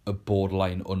a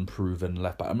borderline unproven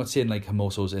left back. I'm not saying like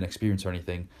Hermoso's inexperienced or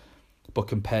anything, but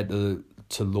compared to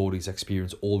Lodi's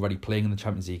experience already playing in the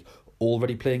Champions League,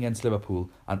 already playing against Liverpool,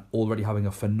 and already having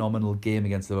a phenomenal game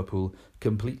against Liverpool,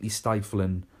 completely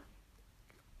stifling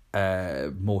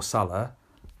Mo Salah,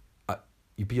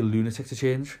 you'd be a lunatic to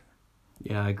change.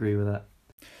 Yeah, I agree with that.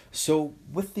 So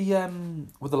with the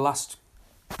last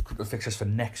group of fixtures for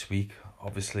next week,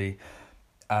 obviously,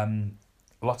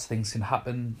 lots of things can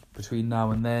happen between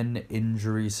now and then.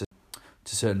 Injuries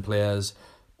to certain players,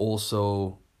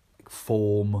 also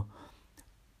form.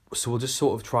 So we'll just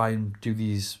sort of try and do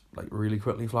these like really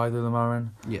quickly, fly through them,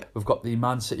 Aaron. Yeah. We've got the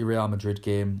Man City Real Madrid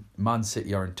game. Man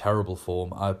City are in terrible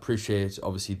form. I appreciate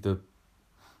obviously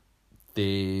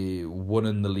they won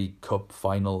in the League Cup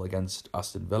final against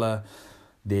Aston Villa.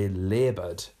 They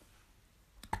laboured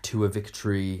to a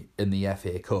victory in the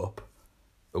FA Cup,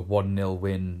 a 1-0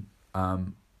 win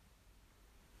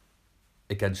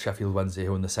against Sheffield Wednesday,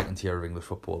 who in the second tier of English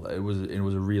football. It was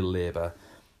a real labour,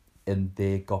 and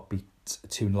they got beat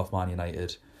 2-0 off Man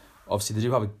United. Obviously, they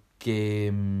do have a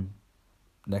game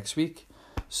next week,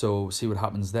 so see what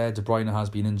happens there. De Bruyne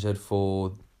has been injured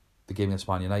for the game against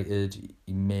Man United.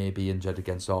 He may be injured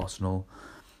against Arsenal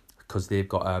because they've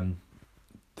got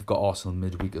Arsenal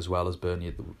midweek as well as Burnley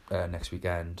at the next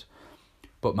weekend.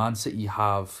 But Man City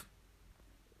have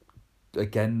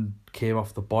again came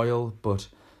off the boil, but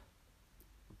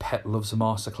Pep loves a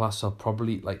masterclass, so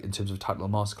probably like in terms of tactical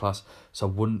masterclass, so I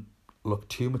wouldn't look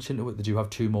too much into it. They do have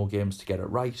 2 more games to get it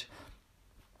right.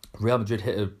 Real Madrid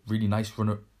hit a really nice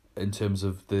run in terms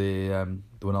of the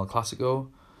win El Clasico,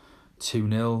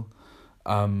 2-0.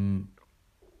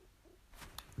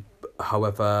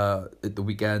 However, at the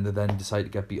weekend they then decided to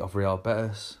get beat off Real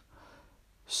Betis.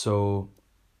 So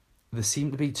there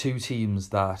seem to be 2 teams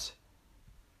that,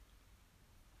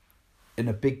 in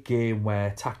a big game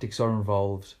where tactics are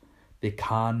involved, they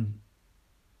can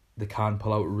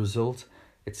pull out a result.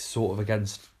 It's sort of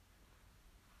against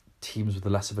teams with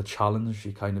less of a challenge.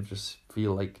 You kind of just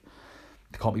feel like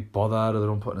they can't be bothered, or they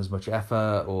don't put in as much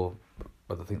effort, or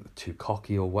they think they're too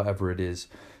cocky, or whatever it is.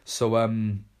 So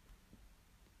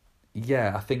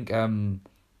yeah, I think Man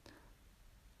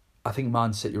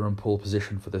City are in pole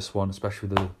position for this one, especially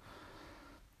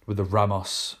with the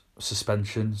Ramos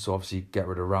suspension. So obviously get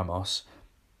rid of Ramos.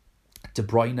 De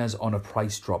Bruyne's on a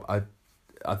price drop. I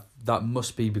that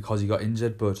must be because he got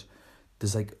injured, but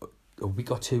there's like a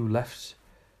week or 2 left,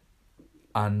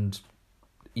 and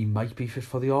he might be fit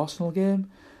for the Arsenal game.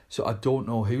 So I don't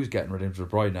know who's getting rid of De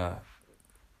Bruyne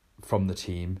from the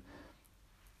team.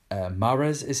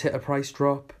 Mahrez has hit a price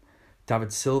drop.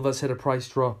 David Silva's hit a price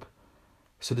drop.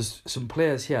 So there's some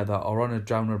players here that are on a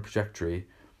downward trajectory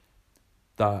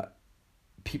that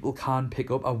people can pick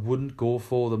up. I wouldn't go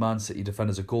for the Man City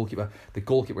defender as a goalkeeper. The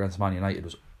goalkeeper against Man United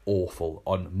was awful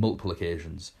on multiple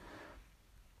occasions.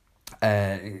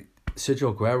 Sergio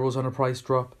Aguero's on a price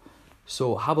drop.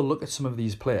 So have a look at some of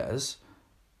these players.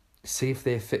 See if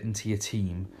they fit into your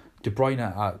team. De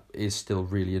Bruyne is still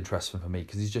really interesting for me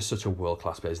because he's just such a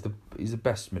world-class player. He's the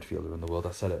best midfielder in the world.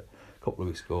 I said it a couple of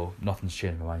weeks ago. Nothing's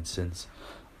changed my mind since.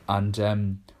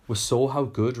 And we saw how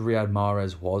good Riyad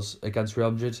Mahrez was against Real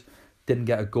Madrid. Didn't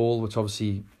get a goal, which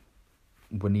obviously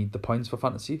we need the points for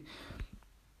fantasy.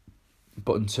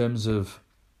 But in terms of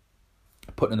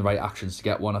putting in the right actions to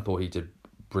get one, I thought he did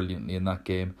brilliantly in that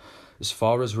game. As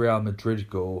far as Real Madrid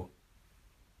go,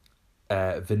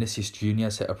 Vinicius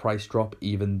Junior's hit a price drop,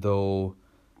 even though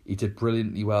he did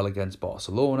brilliantly well against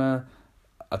Barcelona.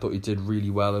 I thought he did really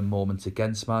well in moments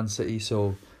against Man City.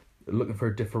 So looking for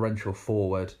a differential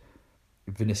forward,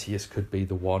 Vinicius could be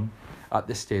the one. At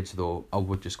this stage, though, I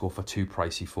would just go for two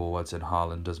pricey forwards and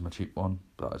Haaland as my cheap one.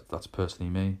 But that's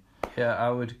personally me. Yeah, I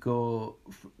would go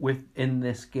in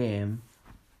this game.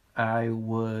 I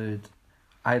would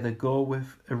either go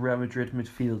with a Real Madrid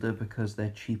midfielder because they're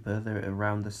cheaper. They're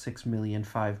around the 6 million,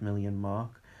 5 million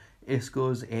mark.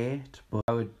 Isco's 8, but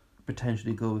I would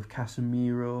potentially go with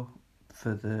Casemiro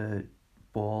for the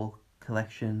ball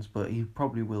collections, but he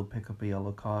probably will pick up a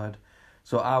yellow card.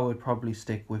 So I would probably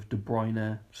stick with De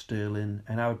Bruyne, Sterling,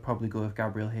 and I would probably go with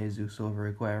Gabriel Jesus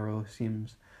over Aguero.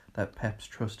 Seems that Pep's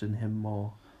trusting him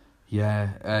more.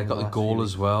 Yeah, got the goal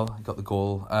as well. Got the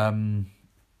goal.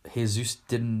 Jesus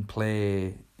didn't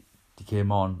play. He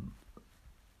came on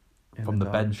from the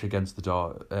bench against the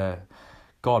Derby.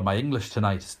 God, my English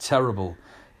tonight is terrible.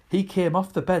 He came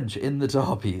off the bench in the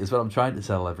Derby, is what I'm trying to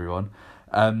tell everyone.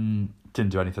 Didn't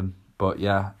do anything, but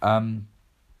yeah.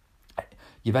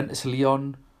 Juventus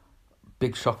Lyon,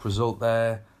 big shock result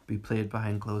there. Be played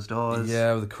behind closed doors.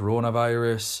 Yeah, with the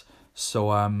coronavirus. So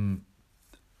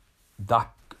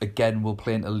that again will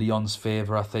play into Lyon's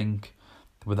favour, I think,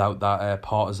 without that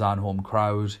partisan home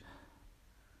crowd.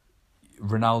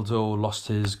 Ronaldo lost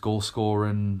his goal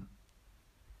scoring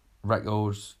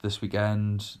record this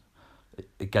weekend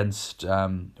against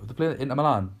they playing Inter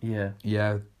Milan.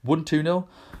 Yeah, won 2-0.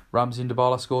 Ramsey and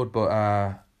Dybala scored,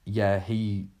 but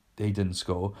he didn't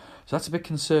score, so that's a bit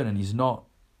concerning. He's not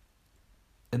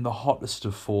in the hottest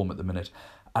of form at the minute,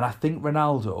 and I think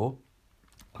Ronaldo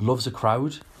loves a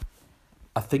crowd.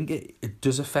 I think it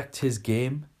does affect his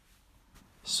game,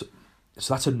 so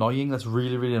that's annoying. That's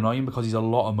really, really annoying because he's a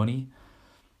lot of money.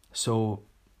 So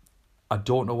I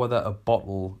don't know whether a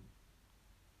bottle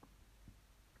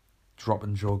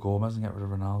dropping Joe Gomez and get rid of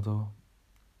Ronaldo.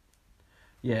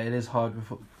 Yeah, it is hard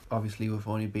with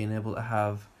only being able to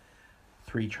have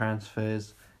 3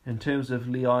 transfers. In terms of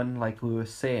Lyon, like we were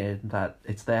saying, that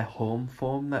it's their home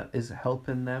form that is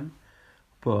helping them.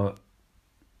 But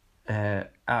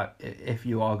if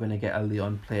you are going to get a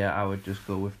Lyon player, I would just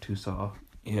go with Toussaint.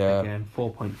 Yeah. Again,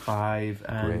 4.5,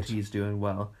 and great. He's doing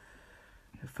well.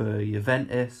 For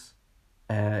Juventus,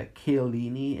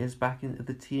 Chiellini is back into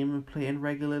the team and playing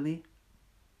regularly.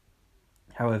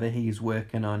 However, he's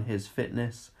working on his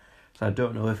fitness, so I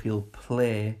don't know if he'll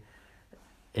play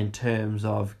in terms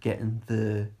of getting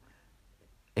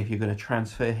if you're going to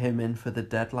transfer him in for the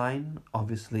deadline.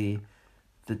 Obviously,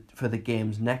 for the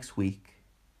games next week,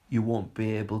 you won't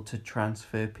be able to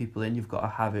transfer people in. You've got to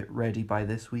have it ready by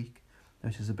this week,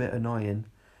 which is a bit annoying.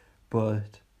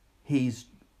 But he's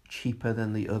cheaper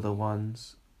than the other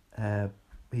ones.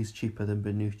 He's cheaper than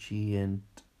Bonucci and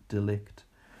De Ligt.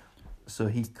 So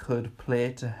he could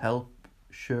play to help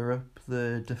shore up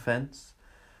the defence.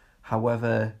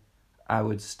 However, I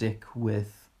would stick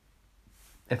with,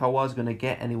 if I was going to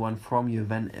get anyone from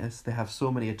Juventus, they have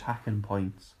so many attacking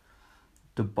points.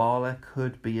 Dybala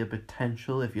could be a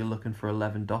potential if you're looking for a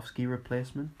Lewandowski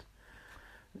replacement.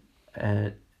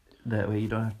 That way you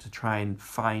don't have to try and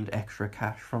find extra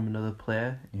cash from another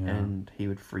player, and he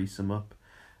would free some up.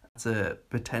 That's a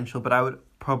potential, but I would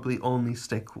probably only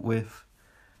stick with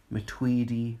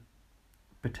Matuidi,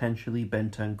 potentially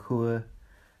Bentancur,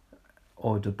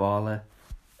 or Dybala.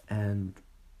 And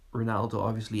Ronaldo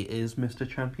obviously is Mr.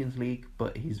 Champions League,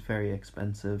 but he's very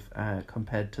expensive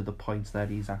compared to the points that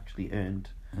he's actually earned.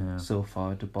 So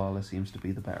far, Dybala seems to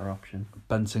be the better option.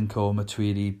 Bentancur,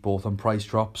 Matuidi, both on price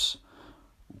drops.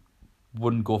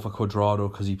 Wouldn't go for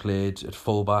Cuadrado because he played at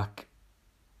fullback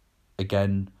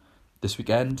again this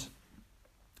weekend.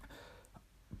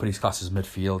 But he's classed as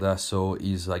midfielder, so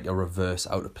he's like a reverse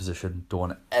out of position. Don't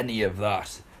want any of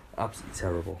that. Absolutely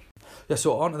terrible. Yeah,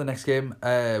 so on to the next game.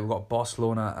 We've got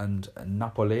Barcelona and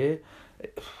Napoli.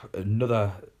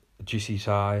 Another juicy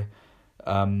tie.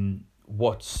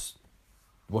 What's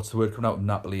the word coming out of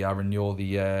Napoli, Aaron? You're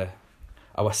the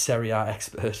our Serie A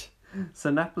expert. So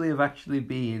Napoli have actually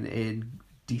been in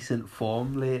decent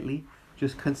form lately,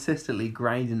 just consistently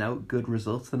grinding out good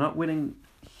results. They're not winning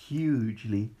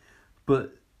hugely,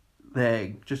 but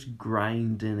they're just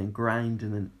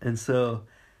grinding. And so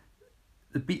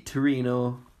they beat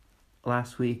Torino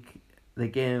last week. The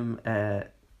game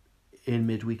in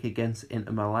midweek against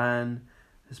Inter Milan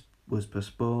was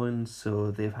postponed, so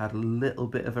they've had a little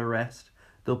bit of a rest.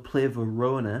 They'll play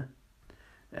Verona,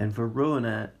 and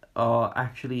Verona are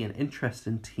actually an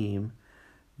interesting team.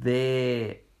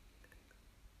 They,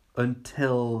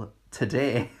 until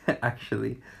today,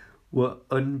 actually, were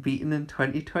unbeaten in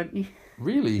 2020.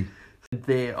 Really?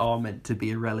 They are meant to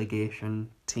be a relegation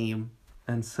team,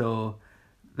 and so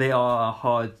they are a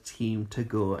hard team to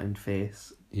go and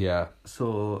face. Yeah.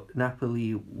 So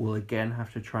Napoli will again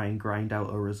have to try and grind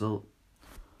out a result.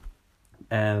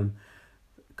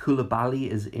 Koulibaly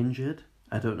is injured.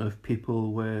 I don't know if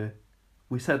people were...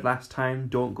 We said last time,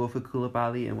 don't go for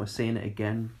Koulibaly, and we're saying it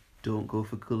again, don't go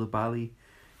for Koulibaly.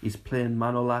 He's playing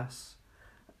Manolas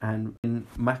and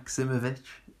Maximovic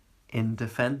in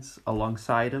defence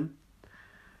alongside him.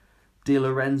 Di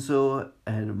Lorenzo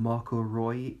and Marco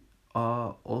Roy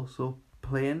are also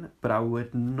playing, but I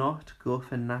would not go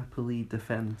for Napoli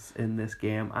defence in this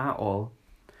game at all.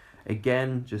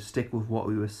 Again, just stick with what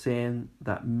we were saying,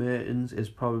 that Mertens is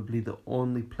probably the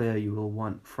only player you will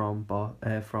want from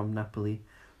Napoli.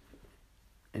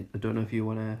 I don't know if you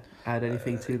want to add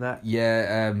anything to that.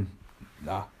 Yeah,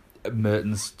 nah.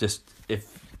 Mertens, just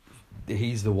if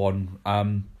he's the one,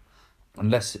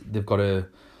 unless they've got a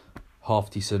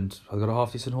half decent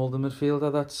holding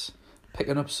midfielder that's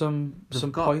picking up some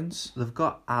points. They've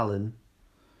got Allen,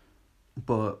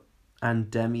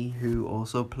 and Demi, who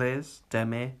also plays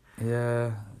Demi.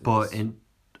 Yeah, but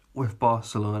with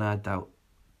Barcelona, I doubt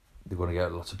they're going to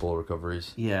get lots of ball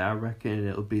recoveries. Yeah, I reckon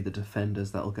it'll be the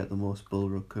defenders that'll get the most ball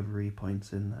recovery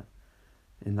points in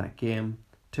that game. In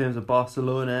terms of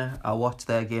Barcelona, I watched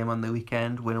their game on the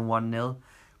weekend, winning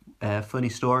 1-0. Funny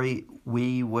story,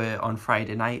 we were on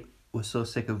Friday night, we're so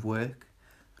sick of work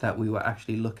that we were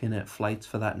actually looking at flights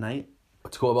for that night.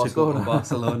 To go to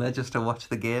Barcelona just to watch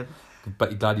the game. But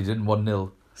you're glad you didn't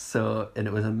 1-0. So, and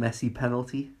it was a Messi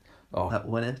penalty that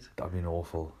won it. That'd been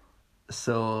awful.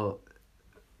 So,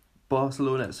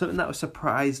 Barcelona, something that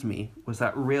surprised me was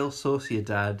that Real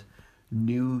Sociedad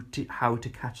knew how to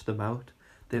catch them out.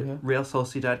 Real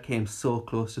Sociedad came so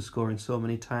close to scoring so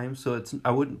many times, so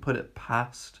I wouldn't put it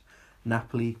past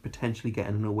Napoli potentially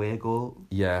getting an away goal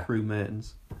through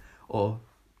Mertens or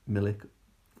Milik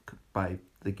by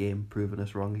the game proving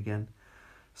us wrong again.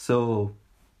 So,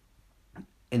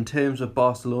 in terms of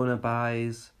Barcelona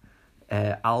buys,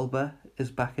 Alba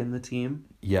is back in the team.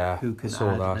 Yeah, who can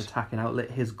add an attacking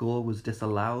outlet. His goal was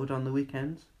disallowed on the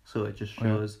weekend, so it just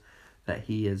shows that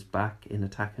he is back in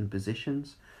attacking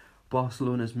positions.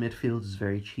 Barcelona's midfield is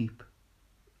very cheap.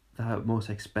 The most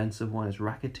expensive one is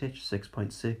Rakitic,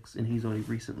 6.6, and he's only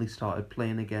recently started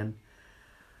playing again.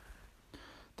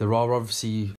 There are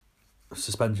obviously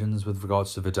suspensions with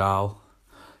regards to Vidal.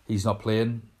 He's not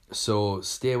playing, so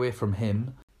stay away from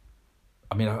him.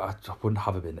 I mean, I wouldn't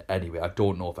have him in anyway. I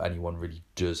don't know if anyone really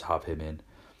does have him in.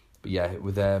 But yeah,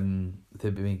 with him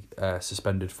being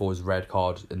suspended for his red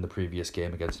card in the previous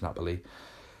game against Napoli,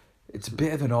 it's a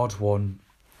bit of an odd one.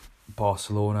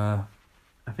 Barcelona.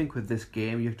 I think with this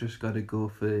game, you've just got to go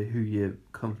for who you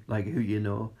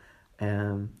know.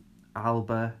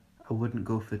 Alba, I wouldn't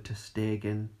go for Ter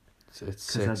Stegen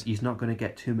because he's not going to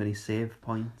get too many save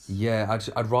points. Yeah,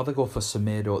 I'd rather go for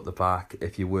Semedo at the back.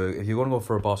 If you're going to go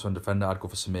for a Barcelona defender, I'd go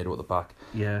for Semedo at the back.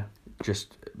 Yeah,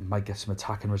 just might get some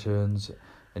attacking returns,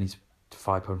 and he's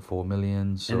 £5.4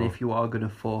 million. So. And if you are going to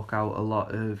fork out a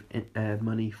lot of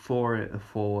money for a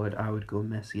forward, I would go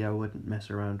Messi. I wouldn't mess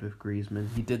around with Griezmann.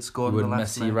 He did score in the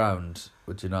last night. You wouldn't Messi around,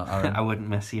 would you not, Aaron? I wouldn't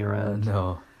Messi around.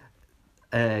 No.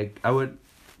 I would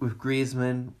with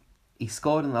Griezmann. He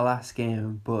scored in the last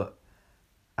game, but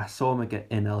I saw him again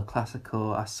in El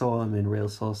Clasico. I saw him in Real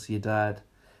Sociedad,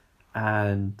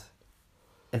 and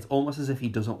it's almost as if he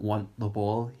doesn't want the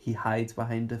ball. He hides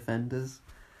behind defenders.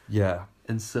 Yeah.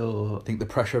 And so... I think the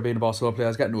pressure of being a Barcelona player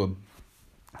is getting to him.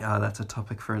 Yeah, that's a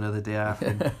topic for another day, I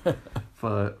think.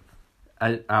 But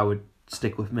I would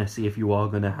stick with Messi if you are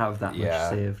going to have that much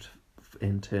saved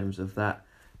in terms of that.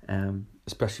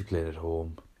 Especially playing at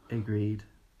home. Agreed.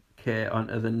 Okay, on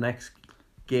to the next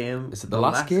game. Is it the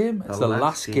last game? It's the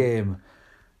last game.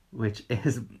 which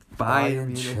is Bayern Bayern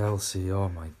Munich. Chelsea. Oh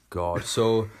my god.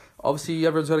 So obviously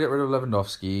everyone's got to get rid of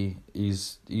Lewandowski.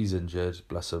 He's injured.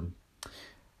 Bless him.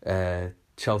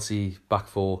 Chelsea back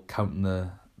four, counting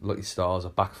the lucky stars, or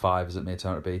back five as it may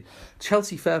turn out to be.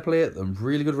 Chelsea, fair play at them.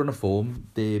 Really good run of form.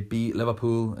 They beat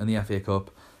Liverpool in the FA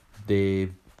Cup. They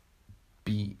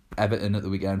beat Everton at the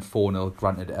weekend 4-0.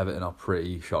 Granted, Everton are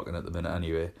pretty shocking at the minute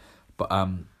anyway. But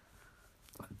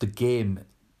the game,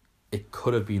 it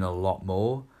could have been a lot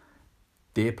more.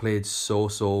 They played so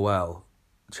well,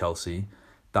 Chelsea,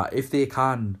 that if they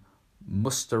can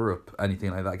muster up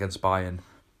anything like that against Bayern,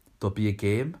 there'll be a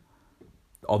game.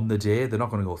 On the day, they're not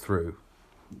going to go through.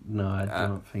 No, I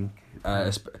don't think.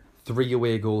 3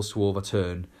 away goals to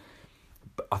overturn.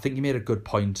 But I think you made a good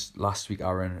point last week,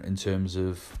 Aaron, in terms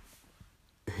of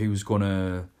who's going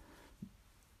to...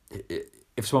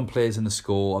 If someone plays in the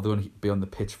score, are they going to be on the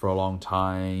pitch for a long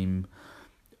time?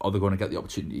 Are they going to get the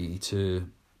opportunity to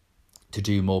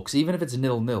do more? Because even if it's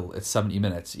 0-0, it's 70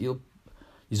 minutes,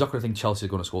 he's not going to think Chelsea are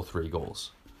going to score 3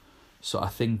 goals. So I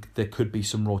think there could be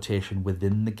some rotation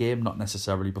within the game, not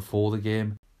necessarily before the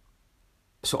game.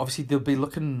 So obviously they'll be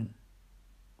looking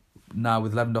now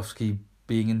with Lewandowski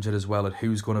being injured as well at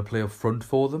who's going to play up front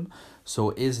for them.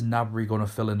 So is Gnabry going to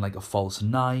fill in like a false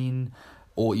 9,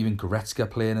 or even Goretzka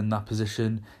playing in that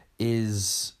position?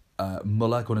 Is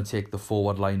Muller going to take the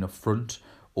forward line up front,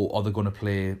 or are they going to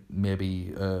play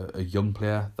maybe a young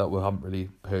player that we haven't really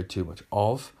heard too much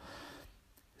of?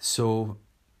 So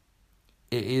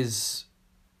it is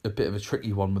a bit of a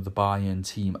tricky one with the Bayern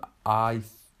team. I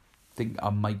think I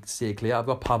might stay clear. I've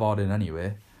got Pavard in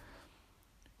anyway,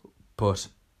 but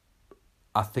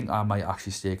I think I might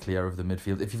actually stay clear of the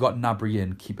midfield. If you've got Gnabry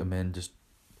in, keep him in. Just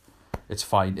it's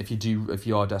fine. If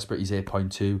you are desperate, he's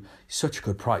 8.2. He's such a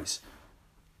good price.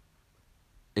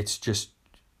 It's just,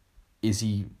 is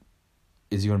he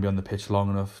going to be on the pitch long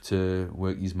enough to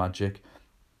work his magic?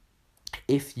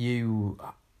 If you've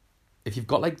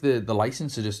got like the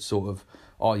license to just sort of,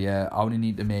 oh yeah, I only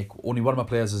need to make, only one of my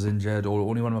players is injured or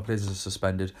only one of my players is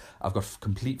suspended, I've got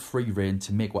complete free reign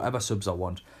to make whatever subs I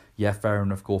want. Yeah, fair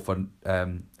enough, go for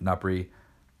Gnabry.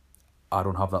 I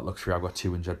don't have that luxury. I've got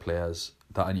 2 injured players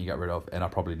that I need to get rid of, and I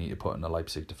probably need to put in a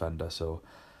Leipzig defender, so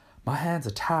my hands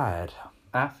are tired.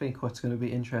 I think what's going to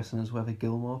be interesting is whether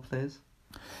Gilmour plays.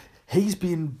 He's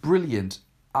been brilliant.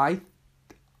 I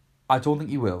don't think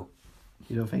he will.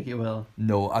 You don't think he will?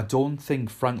 No, I don't think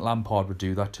Frank Lampard would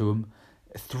do that to him.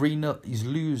 3-0, he's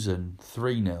losing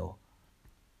 3-0.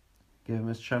 Give him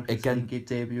his Champions League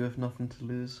debut with nothing to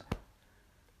lose.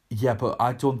 Yeah, but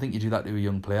I don't think you do that to a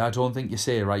young player. I don't think you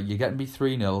say, right, you're getting me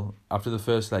 3-0 after the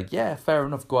first leg. Yeah, fair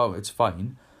enough, go out, it's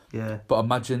fine. Yeah. But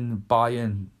imagine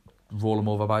Bayern roll him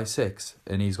over by 6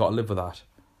 and he's got to live with that.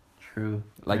 True.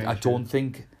 Like, I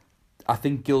think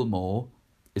Gilmour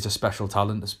is a special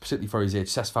talent, particularly for his age.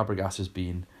 Cesc Fabregas has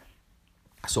been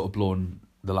sort of blowing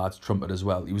the lad's trumpet as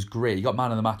well. He was great. He got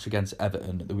man of the match against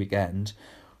Everton at the weekend.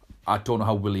 I don't know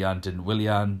how Willian didn't.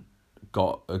 Willian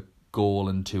got a goal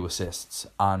and 2 assists,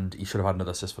 and he should have had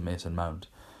another assist for Mason Mount.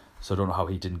 So I don't know how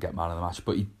he didn't get man of the match.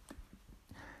 But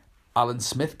Alan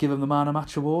Smith gave him the man of the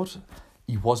match award.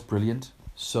 He was brilliant.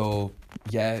 So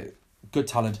yeah, good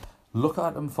talent. Look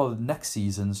at him for next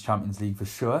season's Champions League for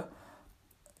sure.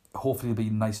 Hopefully it'll be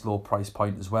a nice low price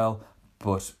point as well.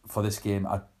 But for this game,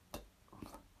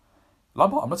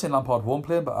 Lampard, I'm not saying Lampard won't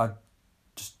play, but I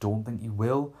just don't think he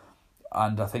will.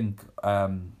 And I think, I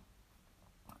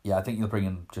think he'll bring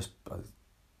in just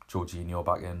Jorginho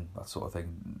back in, that sort of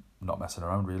thing, not messing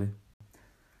around really.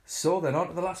 So then on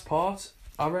to the last part,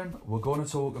 Aaron, we're going to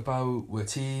talk about our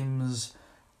teams,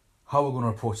 how we're going to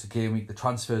approach the game week, the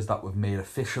transfers that we've made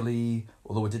officially,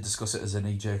 although we did discuss it as a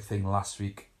knee-jerk thing last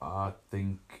week. I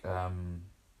think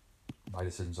my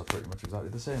decisions are pretty much exactly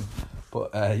the same,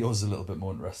 but yours is a little bit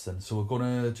more interesting. So we're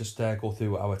going to just go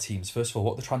through our teams. First of all,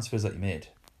 what are the transfers that you made?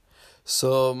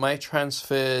 So my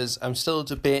transfers, I'm still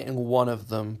debating one of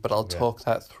them, but I'll talk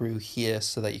that through here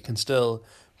so that you can still,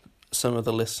 some of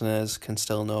the listeners can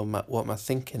still know what my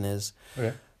thinking is.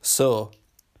 Okay. So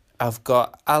I've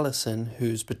got Alisson,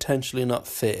 who's potentially not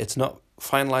fit. It's not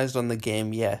finalised on the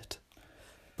game yet,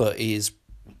 but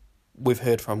we've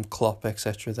heard from Klopp,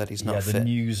 etc., that he's not fit. Yeah, the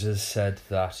news has said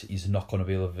that he's not going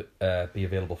to be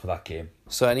available for that game.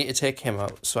 So I need to take him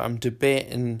out. So I'm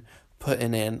debating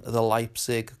putting in the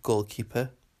Leipzig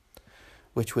goalkeeper,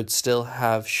 which would still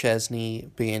have Szczesny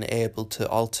being able to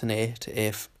alternate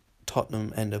if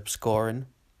Tottenham end up scoring.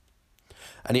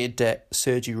 I need to get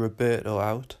Sergi Roberto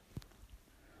out.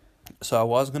 So I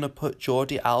was going to put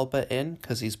Jordi Alba in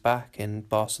because he's back in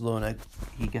Barcelona.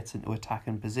 He gets into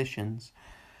attacking positions.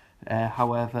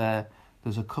 However,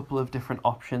 There's a couple of different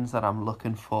options that I'm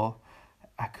looking for.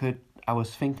 I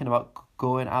was thinking about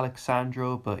going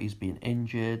Alexandro, but he's been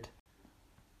injured.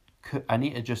 I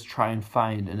need to just try and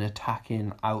find an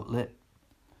attacking outlet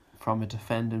from a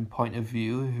defending point of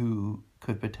view who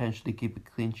could potentially keep a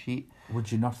clean sheet.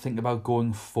 Would you not think about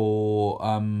going for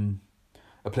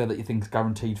a player that you think is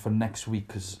guaranteed for next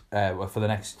week, for the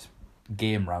next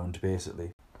game round,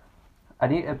 basically? I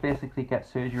need to basically get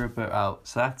Sergio Roberto out,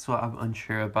 so that's what I'm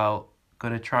unsure about.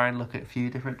 Going to try and look at a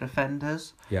few different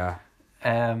defenders. Yeah.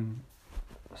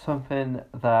 Something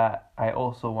that I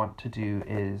also want to do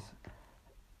is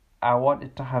I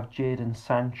wanted to have Jadon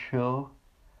Sancho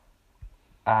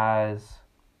as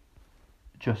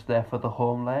just there for the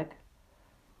home leg.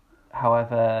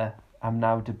 However, I'm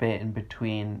now debating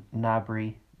between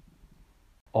Gnabry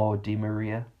or Di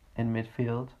Maria in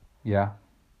midfield. Yeah.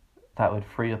 That would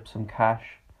free up some cash.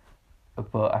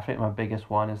 But I think my biggest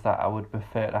one is that I would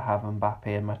prefer to have Mbappe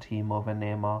in my team over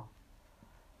Neymar.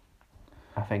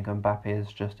 I think Mbappe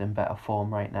is just in better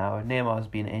form right now. Neymar's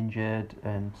been injured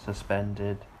and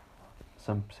suspended,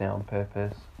 some say on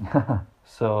purpose.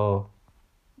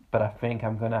 But I think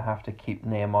I'm going to have to keep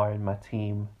Neymar in my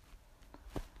team.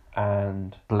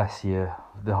 And bless you,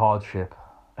 the hardship.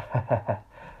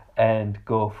 And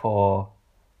go for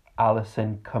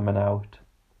Alisson coming out.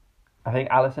 I think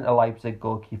Alisson, a Leipzig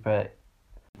goalkeeper,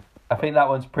 I think that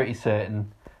one's pretty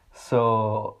certain.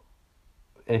 So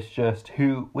it's just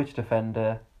which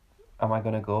defender am I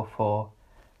going to go for?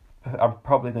 I'm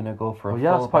probably going to go for a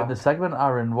fullback. That's part of the segment,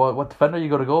 Aaron. What defender are you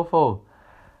going to go for?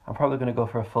 I'm probably going to go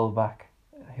for a fullback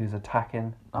who's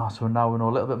attacking. So now we know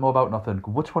a little bit more about nothing.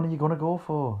 Which one are you going to go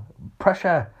for?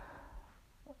 Pressure.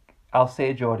 I'll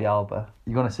say Jordi Alba.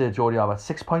 You're going to say Jordi Alba.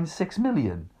 6.6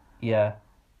 million? Yeah.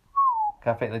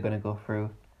 I think they're going to go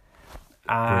through.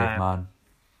 Great man.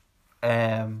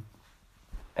 In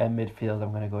midfield,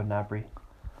 I'm going to go Gnabry.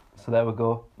 So there we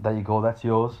go. There you go. That's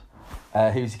yours.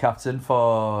 Who's your captain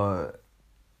for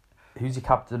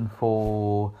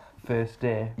first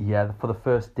day? Yeah, for the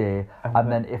first day.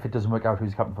 And then if it doesn't work out,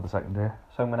 who's your captain for the second day?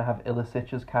 So I'm going to have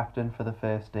Ilicic as captain for the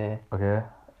first day. Okay.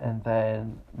 And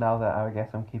then now that I guess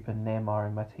I'm keeping Neymar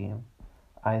in my team,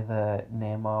 either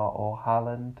Neymar or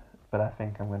Haaland. But I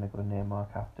think I'm going to go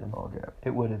Neymar captain. Okay.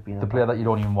 It would have been the player that you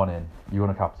don't even want in. You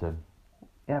want a captain.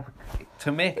 Yeah,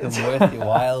 to make him worth your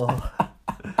while.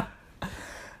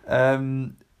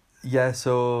 Yeah,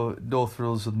 so no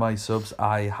thrills with my subs.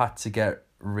 I had to get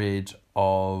rid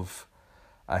of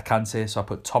Kante, so I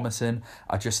put Thomas in.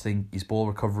 I just think his ball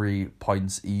recovery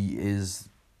points, he is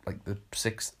like the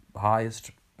 6th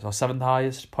highest or 7th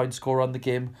highest point scorer on the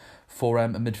game for a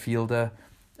midfielder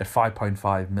at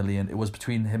 5.5 million. It was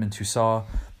between him and Toussaint.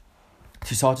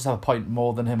 Toussaint just had a point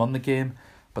more than him on the game,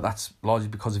 but that's largely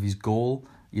because of his goal.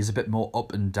 He's a bit more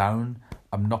up and down.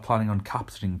 I'm not planning on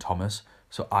captaining Thomas,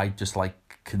 so I just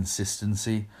like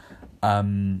consistency.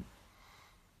 And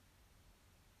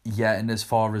as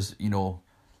far as,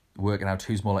 working out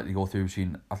who's more likely to go through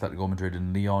between Atletico Madrid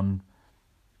and Lyon,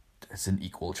 it's an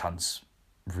equal chance,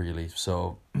 really.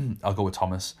 So I'll go with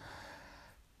Thomas.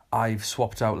 I've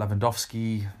swapped out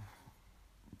Lewandowski.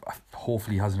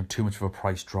 Hopefully he hasn't had too much of a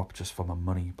price drop just for my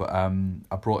money. But I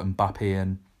brought Mbappe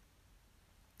in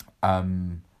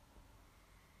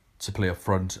to play up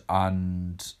front,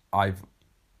 and I've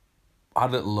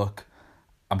had a little look.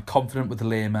 I'm confident with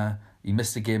Lema. He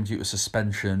missed a game due to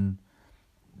suspension.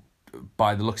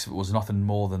 By the looks of it, was nothing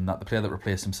more than that. The player that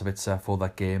replaced him, Savitzer, for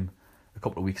that game a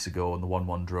couple of weeks ago in the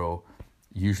 1-1 draw,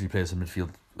 usually plays in midfield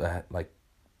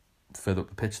further up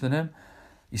the pitch than him.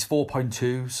 He's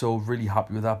 4.2, so really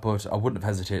happy with that, but I wouldn't have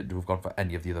hesitated to have gone for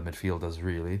any of the other midfielders,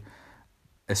 really.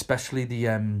 Especially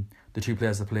the two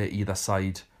players that play either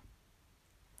side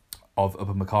of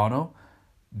Upamecano.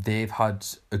 They've had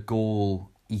a goal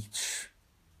each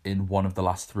in one of the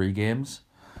last 3 games.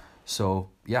 So,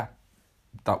 yeah,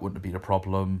 that wouldn't have been a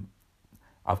problem.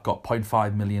 I've got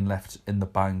 0.5 million left in the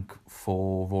bank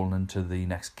for rolling into the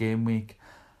next game week.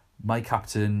 My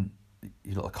captain,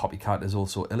 your little copycat, is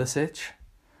also Ilicic.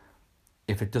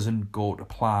 If it doesn't go to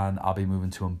plan, I'll be moving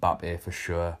to Mbappe for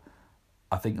sure.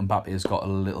 I think Mbappe has got a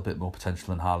little bit more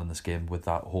potential than Haaland in this game with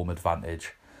that home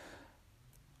advantage.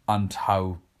 And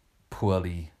how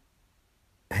poorly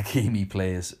Hakimi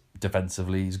plays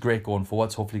defensively. He's great going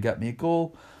forwards, hopefully get me a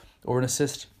goal or an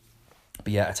assist.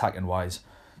 But yeah, attacking wise,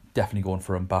 definitely going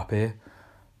for Mbappe.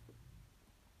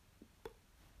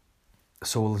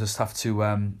 So we'll just have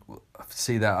to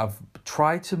see that. I've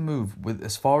tried to move with,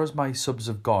 as far as my subs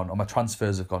have gone, or my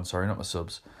transfers have gone, sorry, not my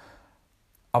subs.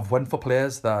 I've went for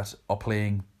players that are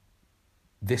playing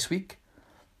this week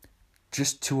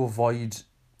just to avoid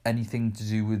anything to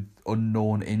do with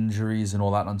unknown injuries and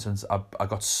all that nonsense. I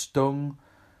got stung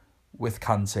with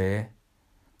Kante,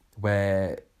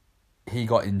 where he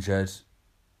got injured.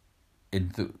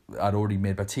 I'd already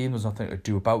made my team. There was nothing to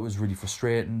do about it. It was really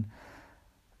frustrating.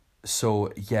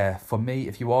 So, yeah, for me,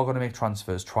 if you are going to make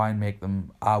transfers, try and make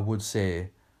them, I would say,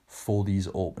 for these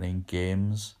opening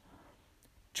games.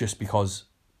 Just because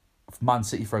if Man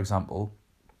City, for example,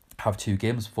 have 2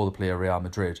 games before they play Real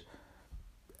Madrid,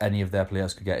 any of their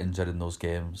players could get injured in those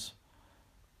games.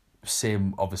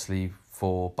 Same, obviously,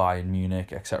 for Bayern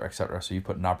Munich, etc., etc. So you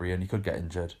put Gnabry in, he could get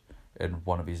injured in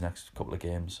one of his next couple of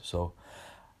games. So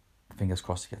fingers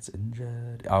crossed he gets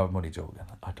injured. I'm only joking.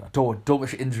 I don't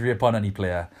wish injury upon any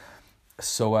player.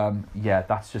 So yeah,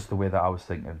 that's just the way that I was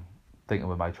thinking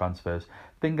with my transfers.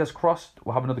 Fingers crossed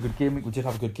we'll have another good game week. We did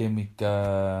have a good game week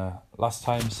last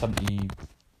time. 70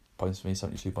 points for me,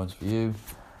 72 points for you.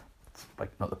 It's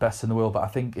like not the best in the world, but I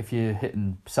think if you're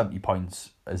hitting 70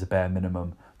 points as a bare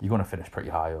minimum, you're going to finish pretty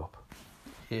high up.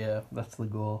 Yeah, that's the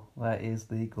goal. That is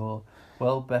the goal.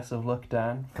 Well, best of luck,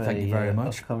 Dan, for Thank you very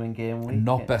much. Upcoming game week.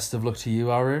 Not best of luck to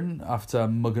you, Aaron, after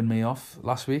mugging me off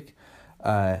last week.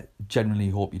 Genuinely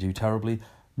hope you do terribly.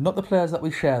 Not the players that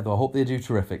we share, though. I hope they do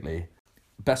terrifically.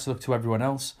 Best of luck to everyone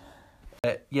else.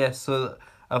 So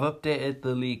I've updated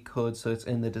the league code, so it's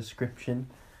in the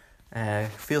description.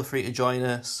 Feel free to join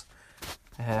us.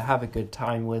 Have a good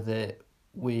time with it.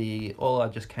 We all are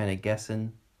just kind of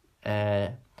guessing.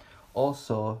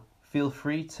 Also, feel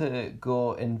free to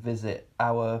go and visit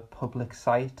our public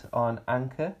site on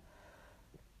Anchor.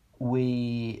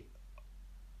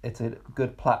 It's a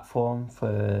good platform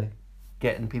for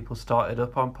getting people started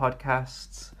up on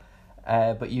podcasts.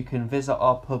 But you can visit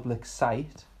our public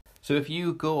site. So if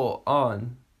you go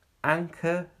on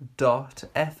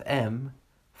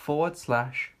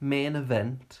anchor.fm/main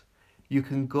event, you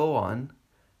can go on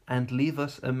and leave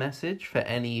us a message for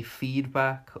any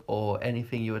feedback or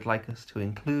anything you would like us to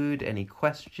include, any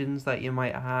questions that you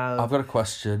might have. I've got a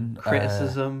question.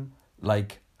 Criticism.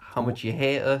 Like how much you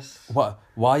hate us.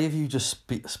 Why have you just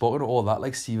spoken all that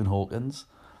like Stephen Hawkins?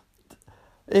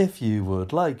 If you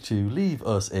would like to leave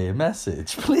us a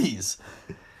message, please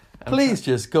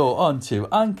just go on to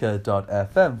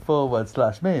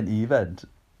anchor.fm/main event.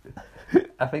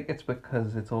 I think it's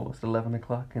because it's almost 11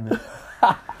 o'clock and it's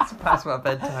past my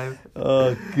bedtime.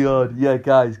 Oh, God. Yeah,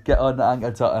 guys, get on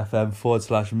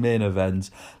anchor.fm/main event.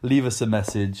 Leave us a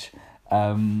message.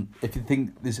 If you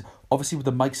think there's... Obviously, with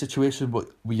the mic situation, but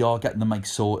we are getting the mic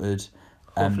sorted.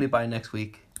 Hopefully by next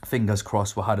week. Fingers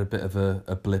crossed, we had a bit of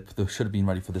a blip. They should have been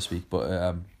ready for this week.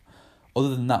 But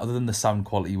other than the sound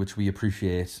quality, which we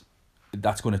appreciate,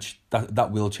 that's going to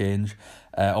that will change.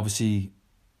 Obviously...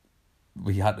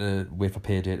 We had to wait for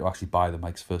payday to actually buy the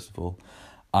mics first of all,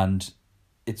 and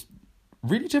it's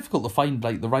really difficult to find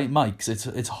like the right mics.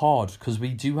 It's hard because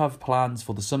we do have plans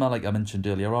for the summer, like I mentioned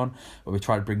earlier on, where we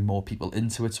try to bring more people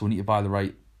into it. So we need to buy the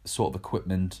right sort of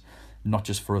equipment, not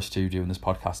just for us two doing this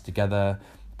podcast together,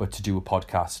 but to do a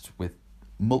podcast with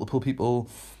multiple people.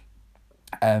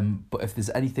 But if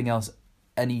there's anything else,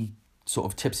 any sort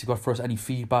of tips you've got for us, any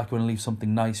feedback, you want to leave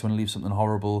something nice, you want to leave something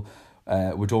horrible.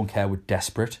 We don't care, we're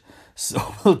desperate,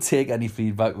 so we'll take any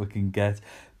feedback we can get,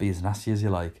 be as nasty as you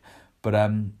like. But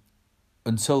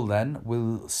until then,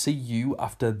 we'll see you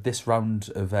after this round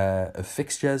of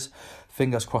fixtures.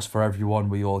 Fingers crossed for everyone,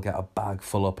 we all get a bag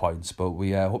full of points. But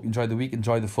we hope you enjoy the week,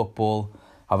 enjoy the football.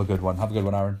 Have a good one,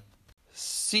 Aaron.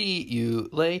 See you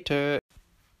later.